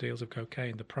 1 gram deals of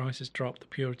cocaine. The price has dropped. The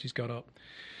purity's got up.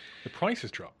 The price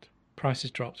has dropped.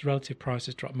 Prices dropped. Relative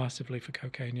prices dropped massively for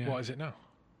cocaine. Yeah. What is it now?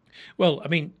 Well, I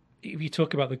mean, if you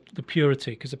talk about the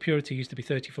purity, because the purity used to be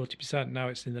 30-40%, now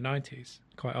it's in the 90s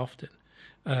quite often,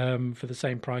 for the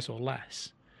same price or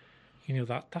less. You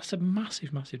know, that's a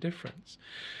massive, massive difference.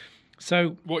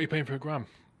 So What are you paying for a gram?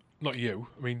 Not you.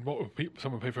 I mean, what would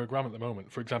someone pay for a gram at the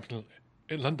moment? For example,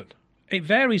 in London. it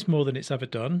varies more than it's ever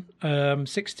done.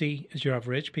 60 is your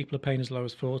average. People are paying as low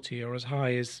as 40 or as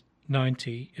high as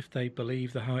 90 if they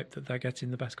believe the hype that they're getting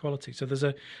the best quality. So there's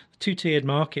a two-tiered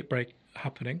market break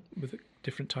happening with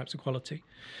different types of quality.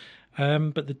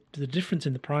 But the difference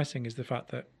in the pricing is the fact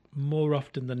that more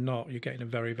often than not, you're getting a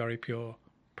very, very pure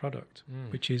product,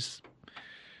 which is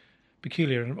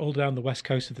peculiar. And all down the west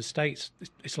coast of the States,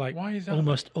 it's like Why is that?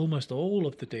 almost all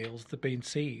of the deals that have been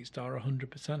seized are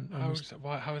 100%. How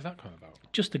is that come about?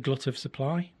 Just a glut of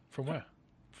supply From where?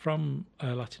 from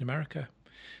Latin America.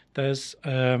 There's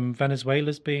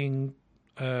Venezuela's being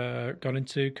gone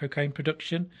into cocaine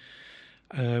production.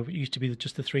 It used to be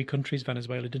just the 3 countries.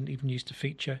 Venezuela didn't even used to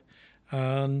feature.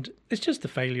 And it's just the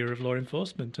failure of law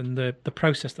enforcement and the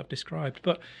process that I've described.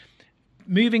 But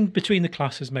moving between the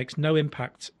classes makes no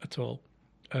impact at all.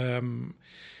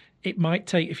 It might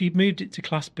take, if you moved it to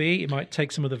Class B, it might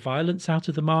take some of the violence out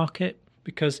of the market,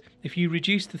 because if you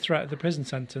reduce the threat of the prison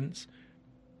sentence,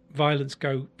 violence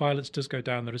does go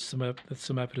down. There's some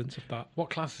evidence of that. What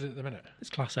class is it at the minute? It's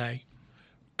Class A.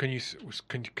 Can you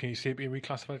see it being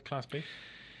reclassified to Class B?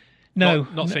 No,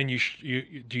 Not saying you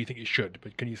do you think it should,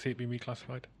 but can you see it being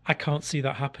reclassified? I can't see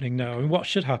that happening. No, I mean, what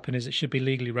should happen is it should be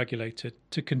legally regulated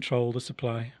to control the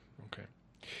supply. Okay.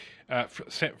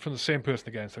 From the same person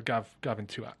again, so Gavin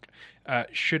Tuak.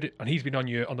 Should it, and he's been on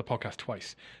the podcast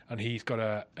twice, and he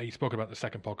spoke about the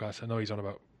second podcast. I know he's on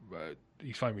about.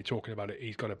 He's fine with talking about it.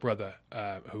 He's got a brother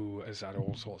who has had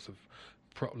all sorts of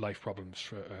life problems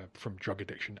from drug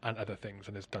addiction and other things,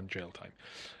 and has done jail time.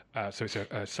 So it's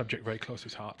a subject very close to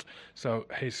his heart. So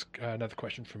here's another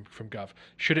question from Gav.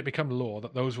 Should it become law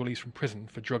that those released from prison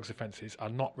for drugs offences are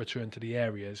not returned to the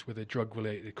areas where the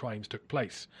drug-related crimes took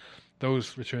place?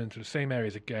 Those returned to the same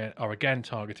areas are again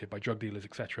targeted by drug dealers,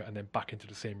 etc., and then back into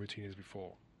the same routine as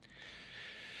before.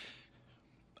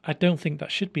 I don't think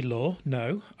that should be law.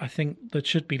 No, I think that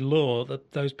should be law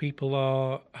that those people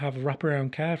have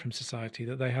wraparound care from society,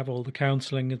 that they have all the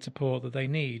counselling and support that they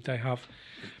need.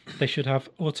 They should have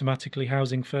automatically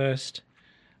housing first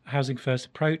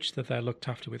approach, that they're looked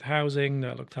after with housing,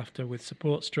 they're looked after with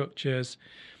support structures,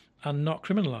 and not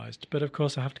criminalised. But of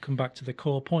course, I have to come back to the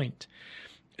core point,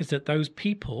 is that those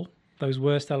people, those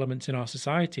worst elements in our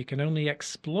society, can only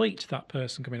exploit that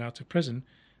person coming out of prison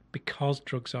because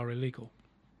drugs are illegal.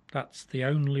 That's the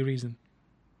only reason.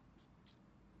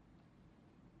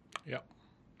 Yeah.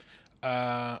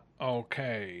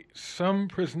 Okay. Some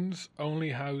prisons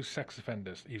only house sex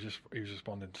offenders. He was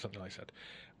responding to something I said.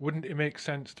 Wouldn't it make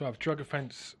sense to have drug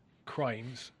offence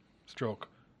crimes,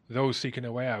 those seeking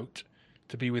a way out,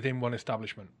 to be within one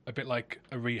establishment, a bit like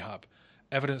a rehab?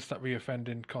 Evidence that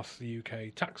reoffending costs the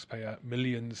UK taxpayer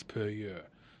millions per year.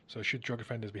 So should drug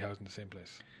offenders be housed in the same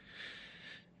place?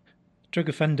 Drug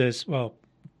offenders, well,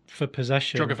 for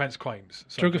possession. Drug offence crimes.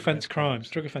 Drug offence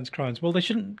crimes. Well, they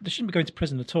shouldn't be going to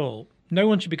prison at all. No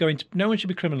one should be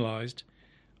criminalised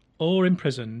or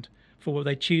imprisoned for what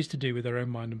they choose to do with their own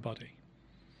mind and body.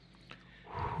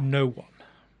 No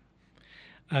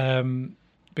one.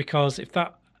 Because if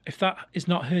that is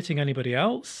not hurting anybody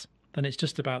else, then it's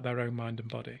just about their own mind and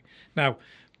body. Now,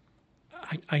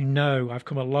 I know I've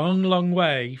come a long, long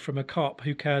way from a cop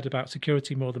who cared about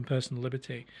security more than personal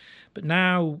liberty. But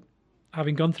now,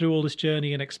 having gone through all this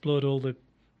journey and explored all the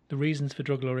reasons for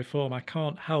drug law reform, I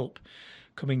can't help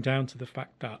coming down to the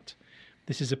fact that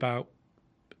this is about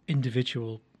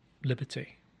individual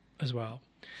liberty as well.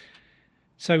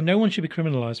 So no one should be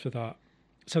criminalised for that.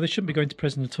 So they shouldn't be going to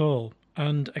prison at all.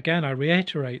 And again, I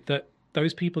reiterate that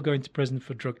those people going to prison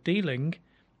for drug dealing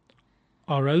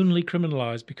are only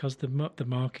criminalised because the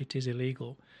market is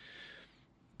illegal.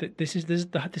 This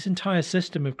entire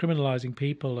system of criminalising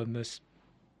people and this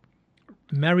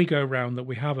merry-go-round that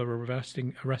we have of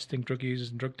arresting drug users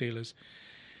and drug dealers,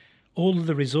 all of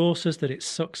the resources that it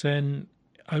sucks in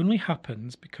only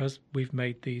happens because we've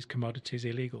made these commodities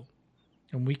illegal,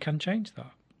 and we can change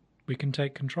that. we can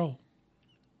take control.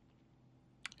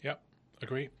 Yeah,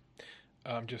 agree.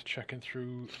 I'm just checking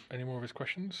through any more of his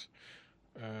questions.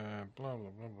 Blah blah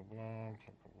blah blah blah blah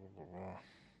blah blah.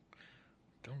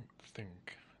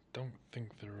 Don't think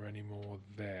there are any more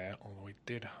there. Although I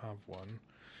did have one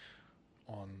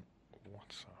on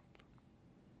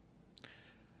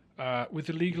WhatsApp. With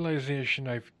the legalization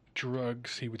of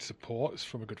drugs, he would support. It's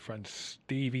from a good friend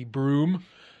Stevie Broom.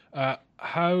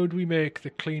 How do we make the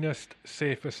cleanest,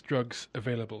 safest drugs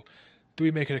available? Do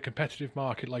we make it a competitive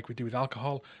market like we do with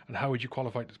alcohol? And how would you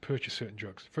qualify to purchase certain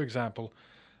drugs? For example,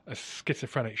 a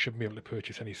schizophrenic shouldn't be able to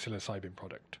purchase any psilocybin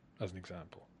product, as an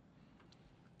example.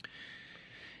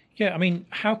 Yeah, I mean,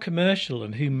 how commercial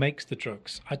and who makes the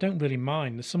drugs? I don't really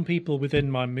mind. There's some people within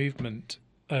my movement,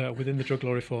 within the drug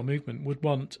law reform movement, would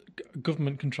want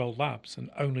government-controlled labs and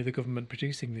only the government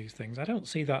producing these things. I don't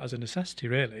see that as a necessity,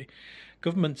 really.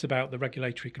 Government's about the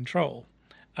regulatory control.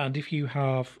 And if you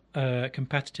have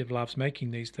competitive labs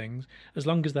making these things, as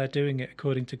long as they're doing it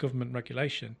according to government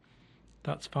regulation,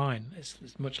 that's fine. It's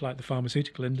much like the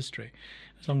pharmaceutical industry.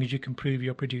 As long as you can prove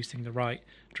you're producing the right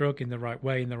drug in the right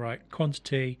way, in the right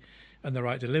quantity, and the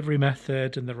right delivery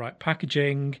method, and the right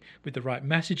packaging, with the right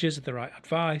messages, and the right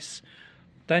advice,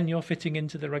 then you're fitting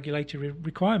into the regulatory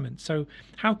requirements. So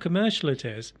how commercial it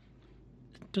is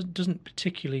doesn't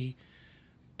particularly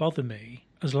bother me,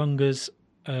 as long as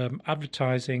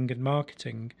advertising and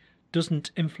marketing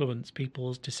doesn't influence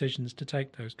people's decisions to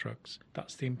take those drugs.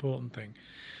 That's the important thing.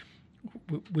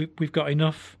 We've got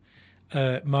enough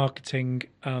marketing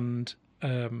and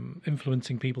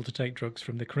influencing people to take drugs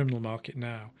from the criminal market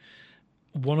now.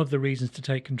 One of the reasons to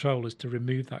take control is to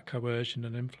remove that coercion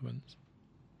and influence.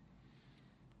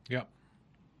 Yeah.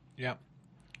 Yeah.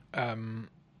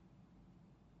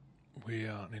 We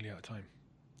are nearly out of time.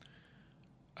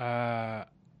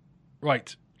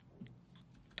 Right.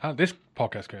 And this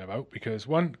podcast came about because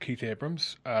one, Keith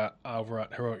Abrams over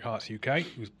at Heroic Hearts UK,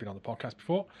 who's been on the podcast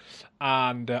before,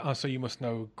 and also you must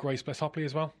know Grace Bliss Hopley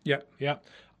as well. Yeah. Yeah.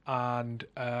 And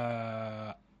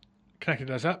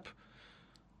connected us up.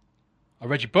 I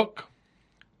read your book,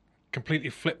 completely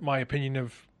flipped my opinion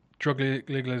of drug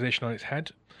legalization on its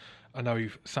head, and now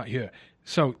you've sat here.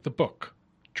 So the book,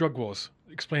 Drug Wars,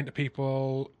 explain to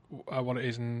people what it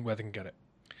is and where they can get it.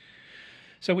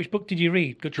 So which book did you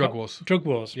read? Drug Wars. Drug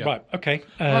Wars, Yeah. right, okay.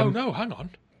 Oh, no, hang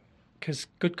on. Because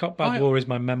Good Cop, Bad War is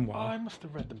my memoir. I must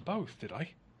have read them both, did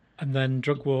I? And then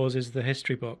Drug Wars is the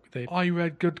history book. I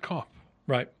read Good Cop.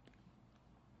 Right.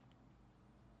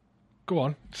 Go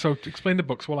on. So explain the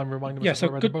books while I'm reminding myself. Yeah, so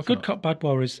I read them both. Good Cop, Bad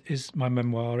War is my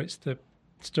memoir. It's the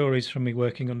stories from me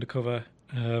working undercover,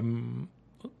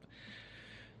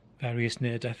 various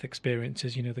near-death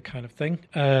experiences, the kind of thing.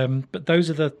 But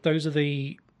those are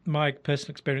my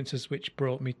personal experiences which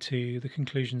brought me to the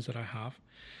conclusions that I have.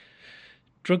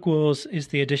 Drug Wars is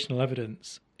the additional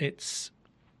evidence. It's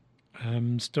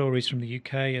stories from the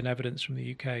UK and evidence from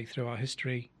the UK through our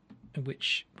history,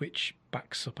 which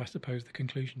backs up, I suppose, the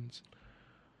conclusions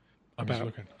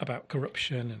about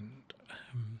corruption and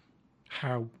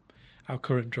how our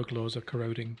current drug laws are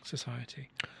corroding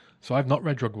society. So I've not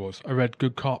read Drug Wars. I read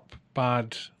Good Cop,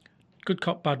 Bad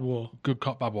War. Good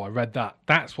Cop, Bad War. I read that.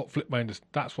 That's what flipped my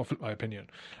opinion.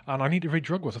 And I need to read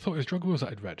Drug Wars. I thought it was Drug Wars that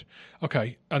I'd read.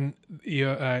 Okay, and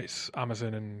it's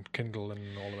Amazon and Kindle and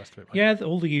all the rest of it. Right? Yeah,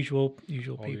 all the usual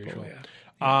people. Yeah.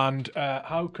 And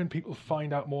how can people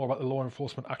find out more about the Law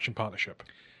Enforcement Action Partnership?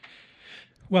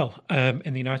 Well,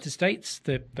 in the United States,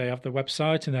 they have the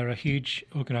website, and they're a huge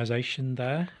organisation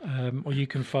there. Or you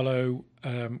can follow.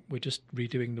 We're just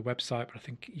redoing the website, but I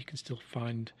think you can still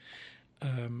find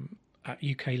at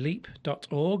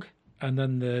ukleap.org, and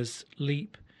then there's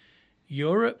Leap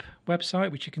Europe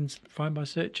website, which you can find by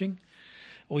searching,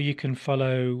 or you can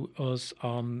follow us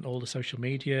on all the social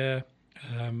media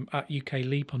at UK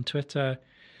Leap on Twitter.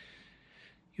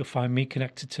 You'll find me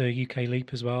connected to UK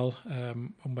Leap as well,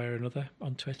 one way or another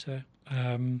on Twitter.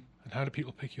 And how do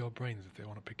people pick your brains if they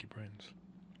want to pick your brains?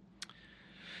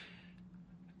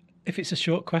 If it's a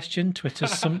short question,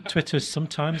 Twitter's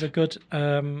sometimes a good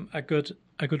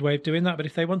way of doing that. But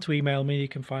if they want to email me, you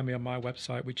can find me on my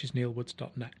website, which is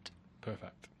neilwoods.net.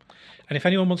 Perfect. And if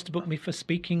anyone wants to book me for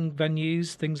speaking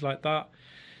venues, things like that,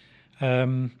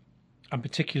 I'm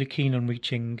particularly keen on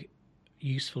reaching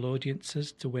useful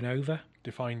audiences to win over.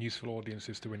 Define useful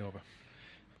audiences to win over.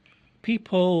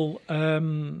 People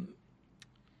who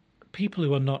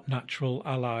are not natural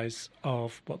allies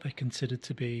of what they consider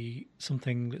to be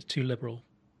something that's too liberal,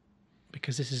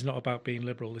 because this is not about being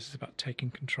liberal, this is about taking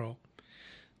control.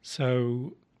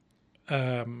 So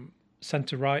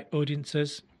centre-right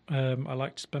audiences I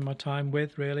like to spend my time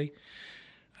with, really.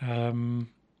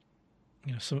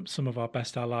 some of our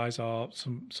best allies are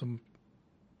some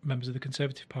members of the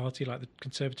Conservative Party, like the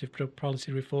Conservative Drug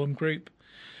Policy Reform Group,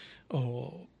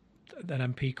 or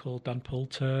an MP called Dan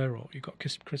Poulter, or you've got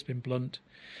Crispin Blunt.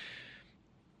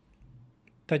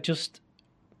 They're just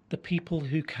the people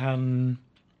who can.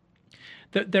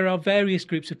 There are various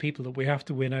groups of people that we have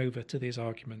to win over to these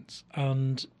arguments,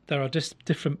 and there are just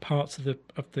different parts of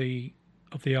the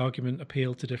argument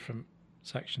appeal to different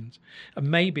sections.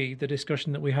 And maybe the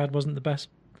discussion that we had wasn't the best.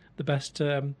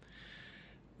 The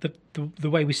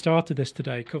way we started this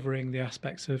today, covering the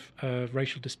aspects of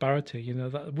racial disparity,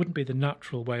 that wouldn't be the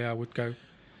natural way I would go.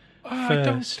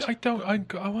 First. I'm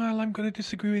going to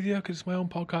disagree with you because it's my own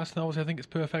podcast and obviously I think it's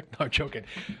perfect. No, I'm joking.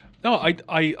 No,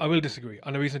 I will disagree.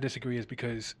 And the reason I disagree is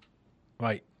because,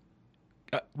 right,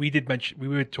 we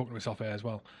were talking to myself here as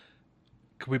well.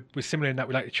 We're similar in that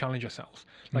we like to challenge ourselves.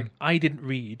 Like, I didn't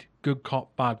read Good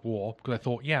Cop, Bad War because I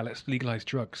thought, yeah, let's legalize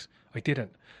drugs. I didn't.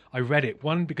 I read it,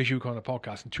 one, because you were on a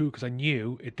podcast, and two, because I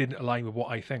knew it didn't align with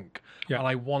what I think. Yeah. And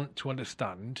I want to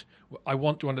understand,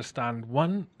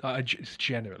 one,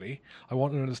 generally, I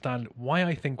want to understand why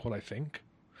I think what I think,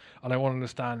 and I want to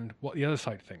understand what the other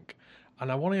side think. And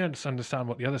I want to understand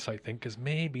what the other side think, because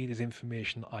maybe there's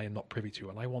information I am not privy to,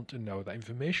 and I want to know that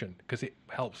information because it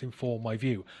helps inform my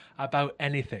view about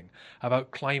anything,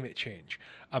 about climate change,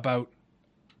 about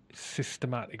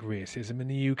systematic racism in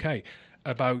the UK,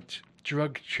 about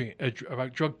drug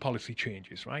policy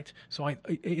changes, right? So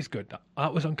it is good.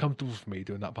 That was uncomfortable for me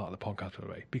doing that part of the podcast, by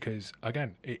the way, because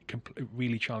again, it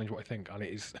really challenged what I think, and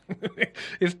it is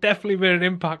it's definitely made an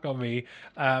impact on me.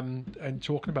 And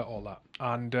talking about all that,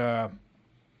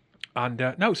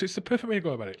 no, so it's the perfect way to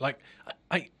go about it. Like,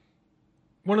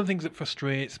 one of the things that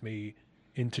frustrates me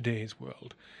in today's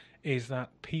world is that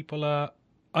people are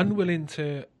unwilling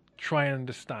to try and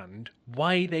understand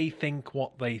why they think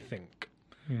what they think.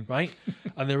 Right?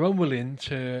 And they're unwilling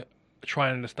to try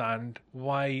and understand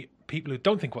why people who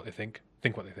don't think what they think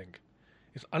what they think.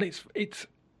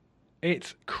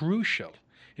 It's crucial.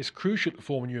 It's crucial to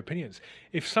forming your opinions.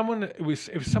 If someone was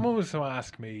to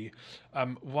ask me,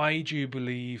 why do you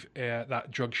believe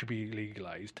that drugs should be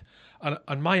legalized,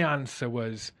 and my answer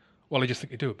was, well, I just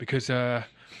think they do it because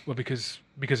it's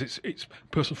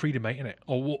personal freedom, mate, innit?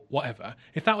 Or whatever.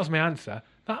 If that was my answer,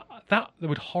 that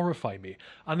would horrify me.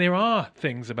 And there are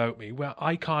things about me where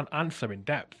I can't answer in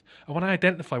depth. And when I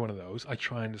identify one of those, I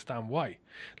try and understand why.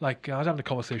 Like, I was having a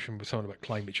conversation with someone about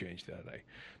climate change the other day,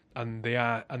 and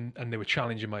they were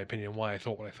challenging my opinion why I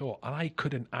thought what I thought, and I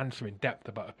couldn't answer in depth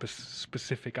about a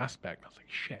specific aspect. I was like,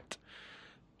 shit.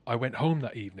 I went home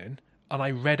that evening and I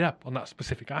read up on that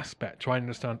specific aspect, trying to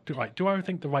understand, do I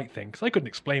think the right thing? Because I couldn't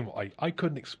explain I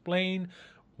couldn't explain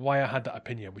why I had that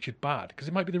opinion, which is bad, because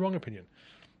it might be the wrong opinion.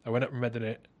 I went up and read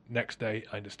it. Next day,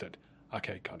 I understood.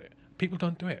 Okay, got it. People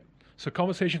don't do it. So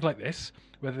conversations like this,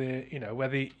 whether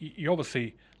you're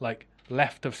obviously like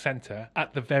left of centre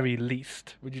at the very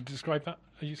least, would you describe that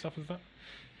yourself as that?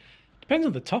 Depends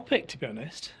on the topic, to be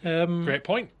honest. Great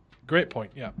point.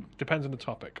 Yeah, depends on the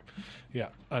topic. Yeah,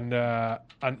 and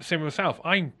same with myself.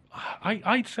 I'd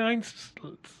say I'm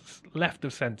left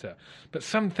of centre, but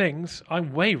some things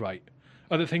I'm way right.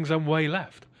 Other things I'm way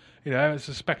left. It's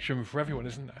a spectrum for everyone,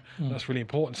 isn't there? That's really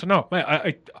important. So no, mate,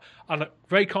 I'm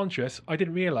very conscious. I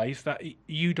didn't realise that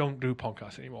you don't do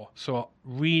podcasts anymore. So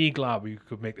really glad we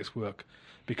could make this work,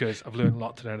 because I've learned a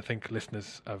lot today, and I think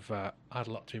listeners have had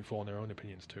a lot to inform their own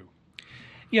opinions too.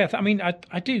 Yeah, I mean,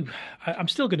 I do. I'm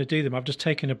still going to do them. I've just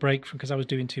taken a break because I was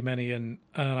doing too many, and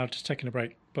I've just taken a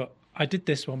break. But I did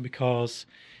this one because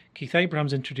Keith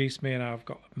Abrahams introduced me, and I've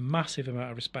got a massive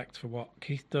amount of respect for what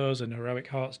Keith does and Heroic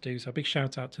Hearts do. So a big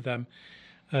shout out to them.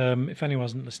 If anyone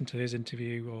hasn't listened to his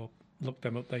interview or looked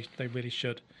them up, they really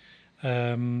should,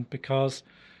 because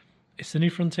it's the new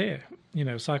frontier. We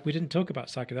didn't talk about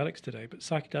psychedelics today, but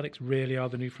psychedelics really are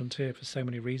the new frontier for so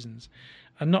many reasons,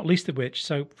 and not least of which,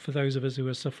 so for those of us who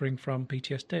are suffering from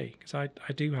PTSD, because I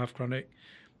do have chronic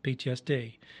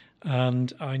PTSD,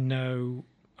 and I know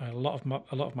a lot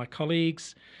of my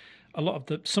colleagues,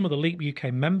 some of the Leap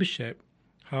UK membership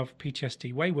have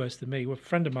PTSD way worse than me. A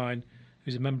friend of mine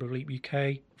who's a member of Leap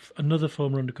UK, another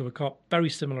former undercover cop, very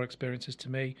similar experiences to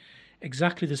me,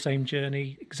 exactly the same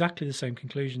journey, exactly the same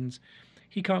conclusions.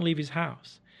 He can't leave his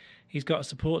house. He's got a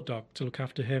support dog to look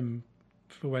after him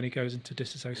for when he goes into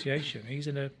disassociation. He's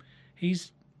in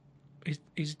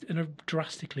a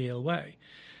drastically ill way.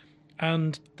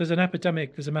 And there's an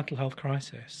epidemic, there's a mental health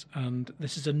crisis, and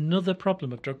this is another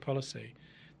problem of drug policy,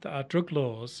 that our drug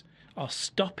laws are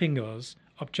stopping us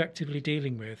objectively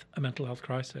dealing with a mental health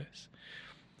crisis.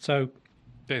 So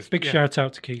Big shout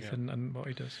out to Keith and what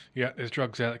he does. Yeah, there's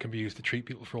drugs there that can be used to treat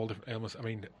people for all different ailments. I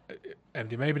mean,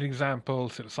 MDMA being an example,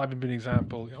 psilocybin being an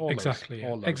example, all Exactly.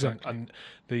 those. Exactly. And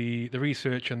the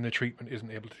research and the treatment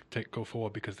isn't able to go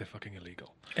forward because they're fucking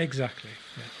illegal. Exactly.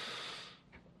 Yeah.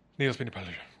 Neil, it's been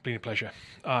a pleasure.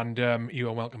 And you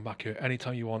are welcome back here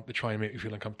anytime you want to try and make me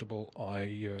feel uncomfortable.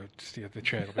 The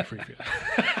chair will be free for you.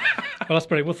 Well, that's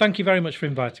brilliant. Well, thank you very much for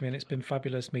inviting me, and it's been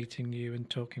fabulous meeting you and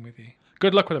talking with you.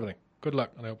 Good luck with everything. Good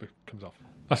luck, and I hope it comes off.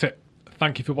 That's it.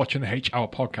 Thank you for watching the H Hour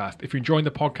podcast. If you're enjoying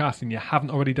the podcast and you haven't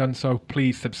already done so,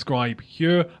 please subscribe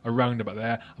here, around about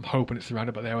there. I'm hoping it's around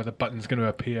about there where the button's going to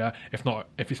appear. If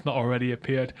it's not already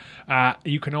appeared,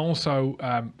 you can also,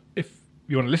 if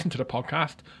you want to listen to the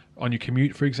podcast on your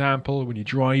commute, for example, when you're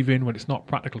driving, when it's not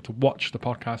practical to watch the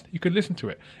podcast, you can listen to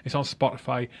it. It's on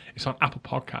Spotify, it's on Apple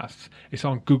Podcasts, it's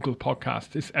on Google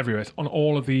Podcasts, it's everywhere. It's on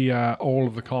all of the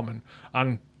common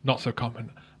and not so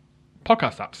common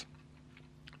podcast apps.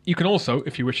 You can also,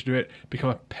 if you wish to do it, become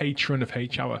a patron of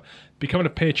H Hour. Becoming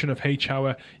a patron of H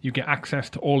Hour, you get access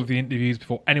to all of the interviews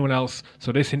before anyone else.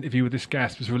 So this interview with this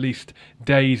guest was released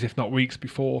days, if not weeks,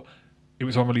 before it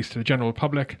was on release to the general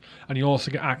public. And you also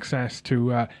get access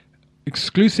to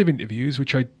exclusive interviews,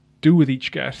 which I do with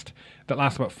each guest, that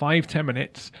last about 5-10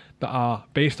 minutes, that are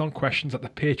based on questions that the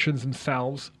patrons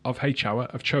themselves of H Hour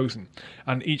have chosen.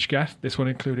 And each guest, this one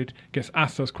included, gets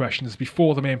asked those questions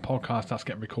before the main podcast starts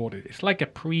getting recorded. It's like a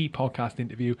pre-podcast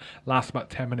interview, lasts about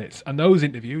 10 minutes. And those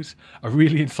interviews are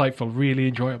really insightful, really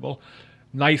enjoyable,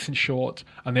 nice and short,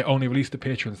 and they're only released to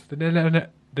patrons.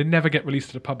 They never get released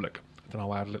to the public. I don't know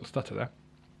why I had a little stutter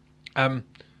there.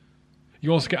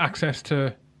 You also get access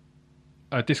to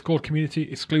a Discord community,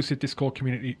 exclusive Discord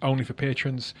community only for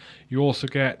patrons. You also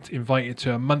get invited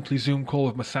to a monthly Zoom call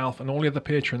with myself and all the other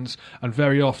patrons, and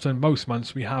very often, most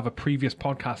months, we have a previous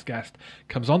podcast guest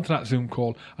comes onto that Zoom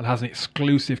call and has an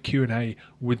exclusive Q&A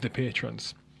with the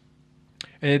patrons.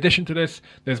 In addition to this,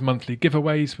 there's monthly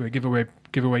giveaways where I give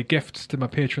away gifts to my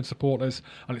Patreon supporters,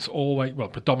 and it's always,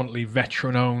 predominantly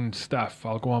veteran-owned stuff.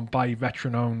 I'll go on buy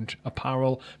veteran-owned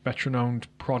apparel, veteran-owned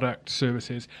product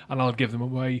services, and I'll give them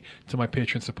away to my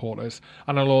Patreon supporters.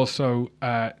 And I'll also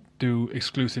do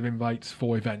exclusive invites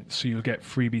for events, so you'll get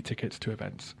freebie tickets to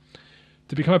events.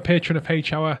 To become a patron of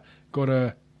H Hour, go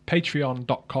to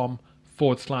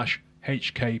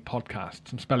patreon.com/HK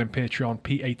podcasts. I'm spelling Patreon,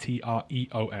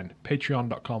 Patreon,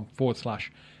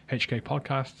 patreon.com/HK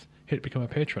podcasts. Hit become a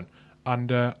patron.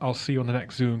 And I'll see you on the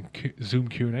next Zoom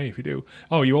Q&A if you do.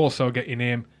 Oh, you also get your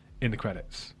name in the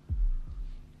credits.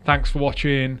 Thanks for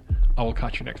watching. I will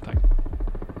catch you next time.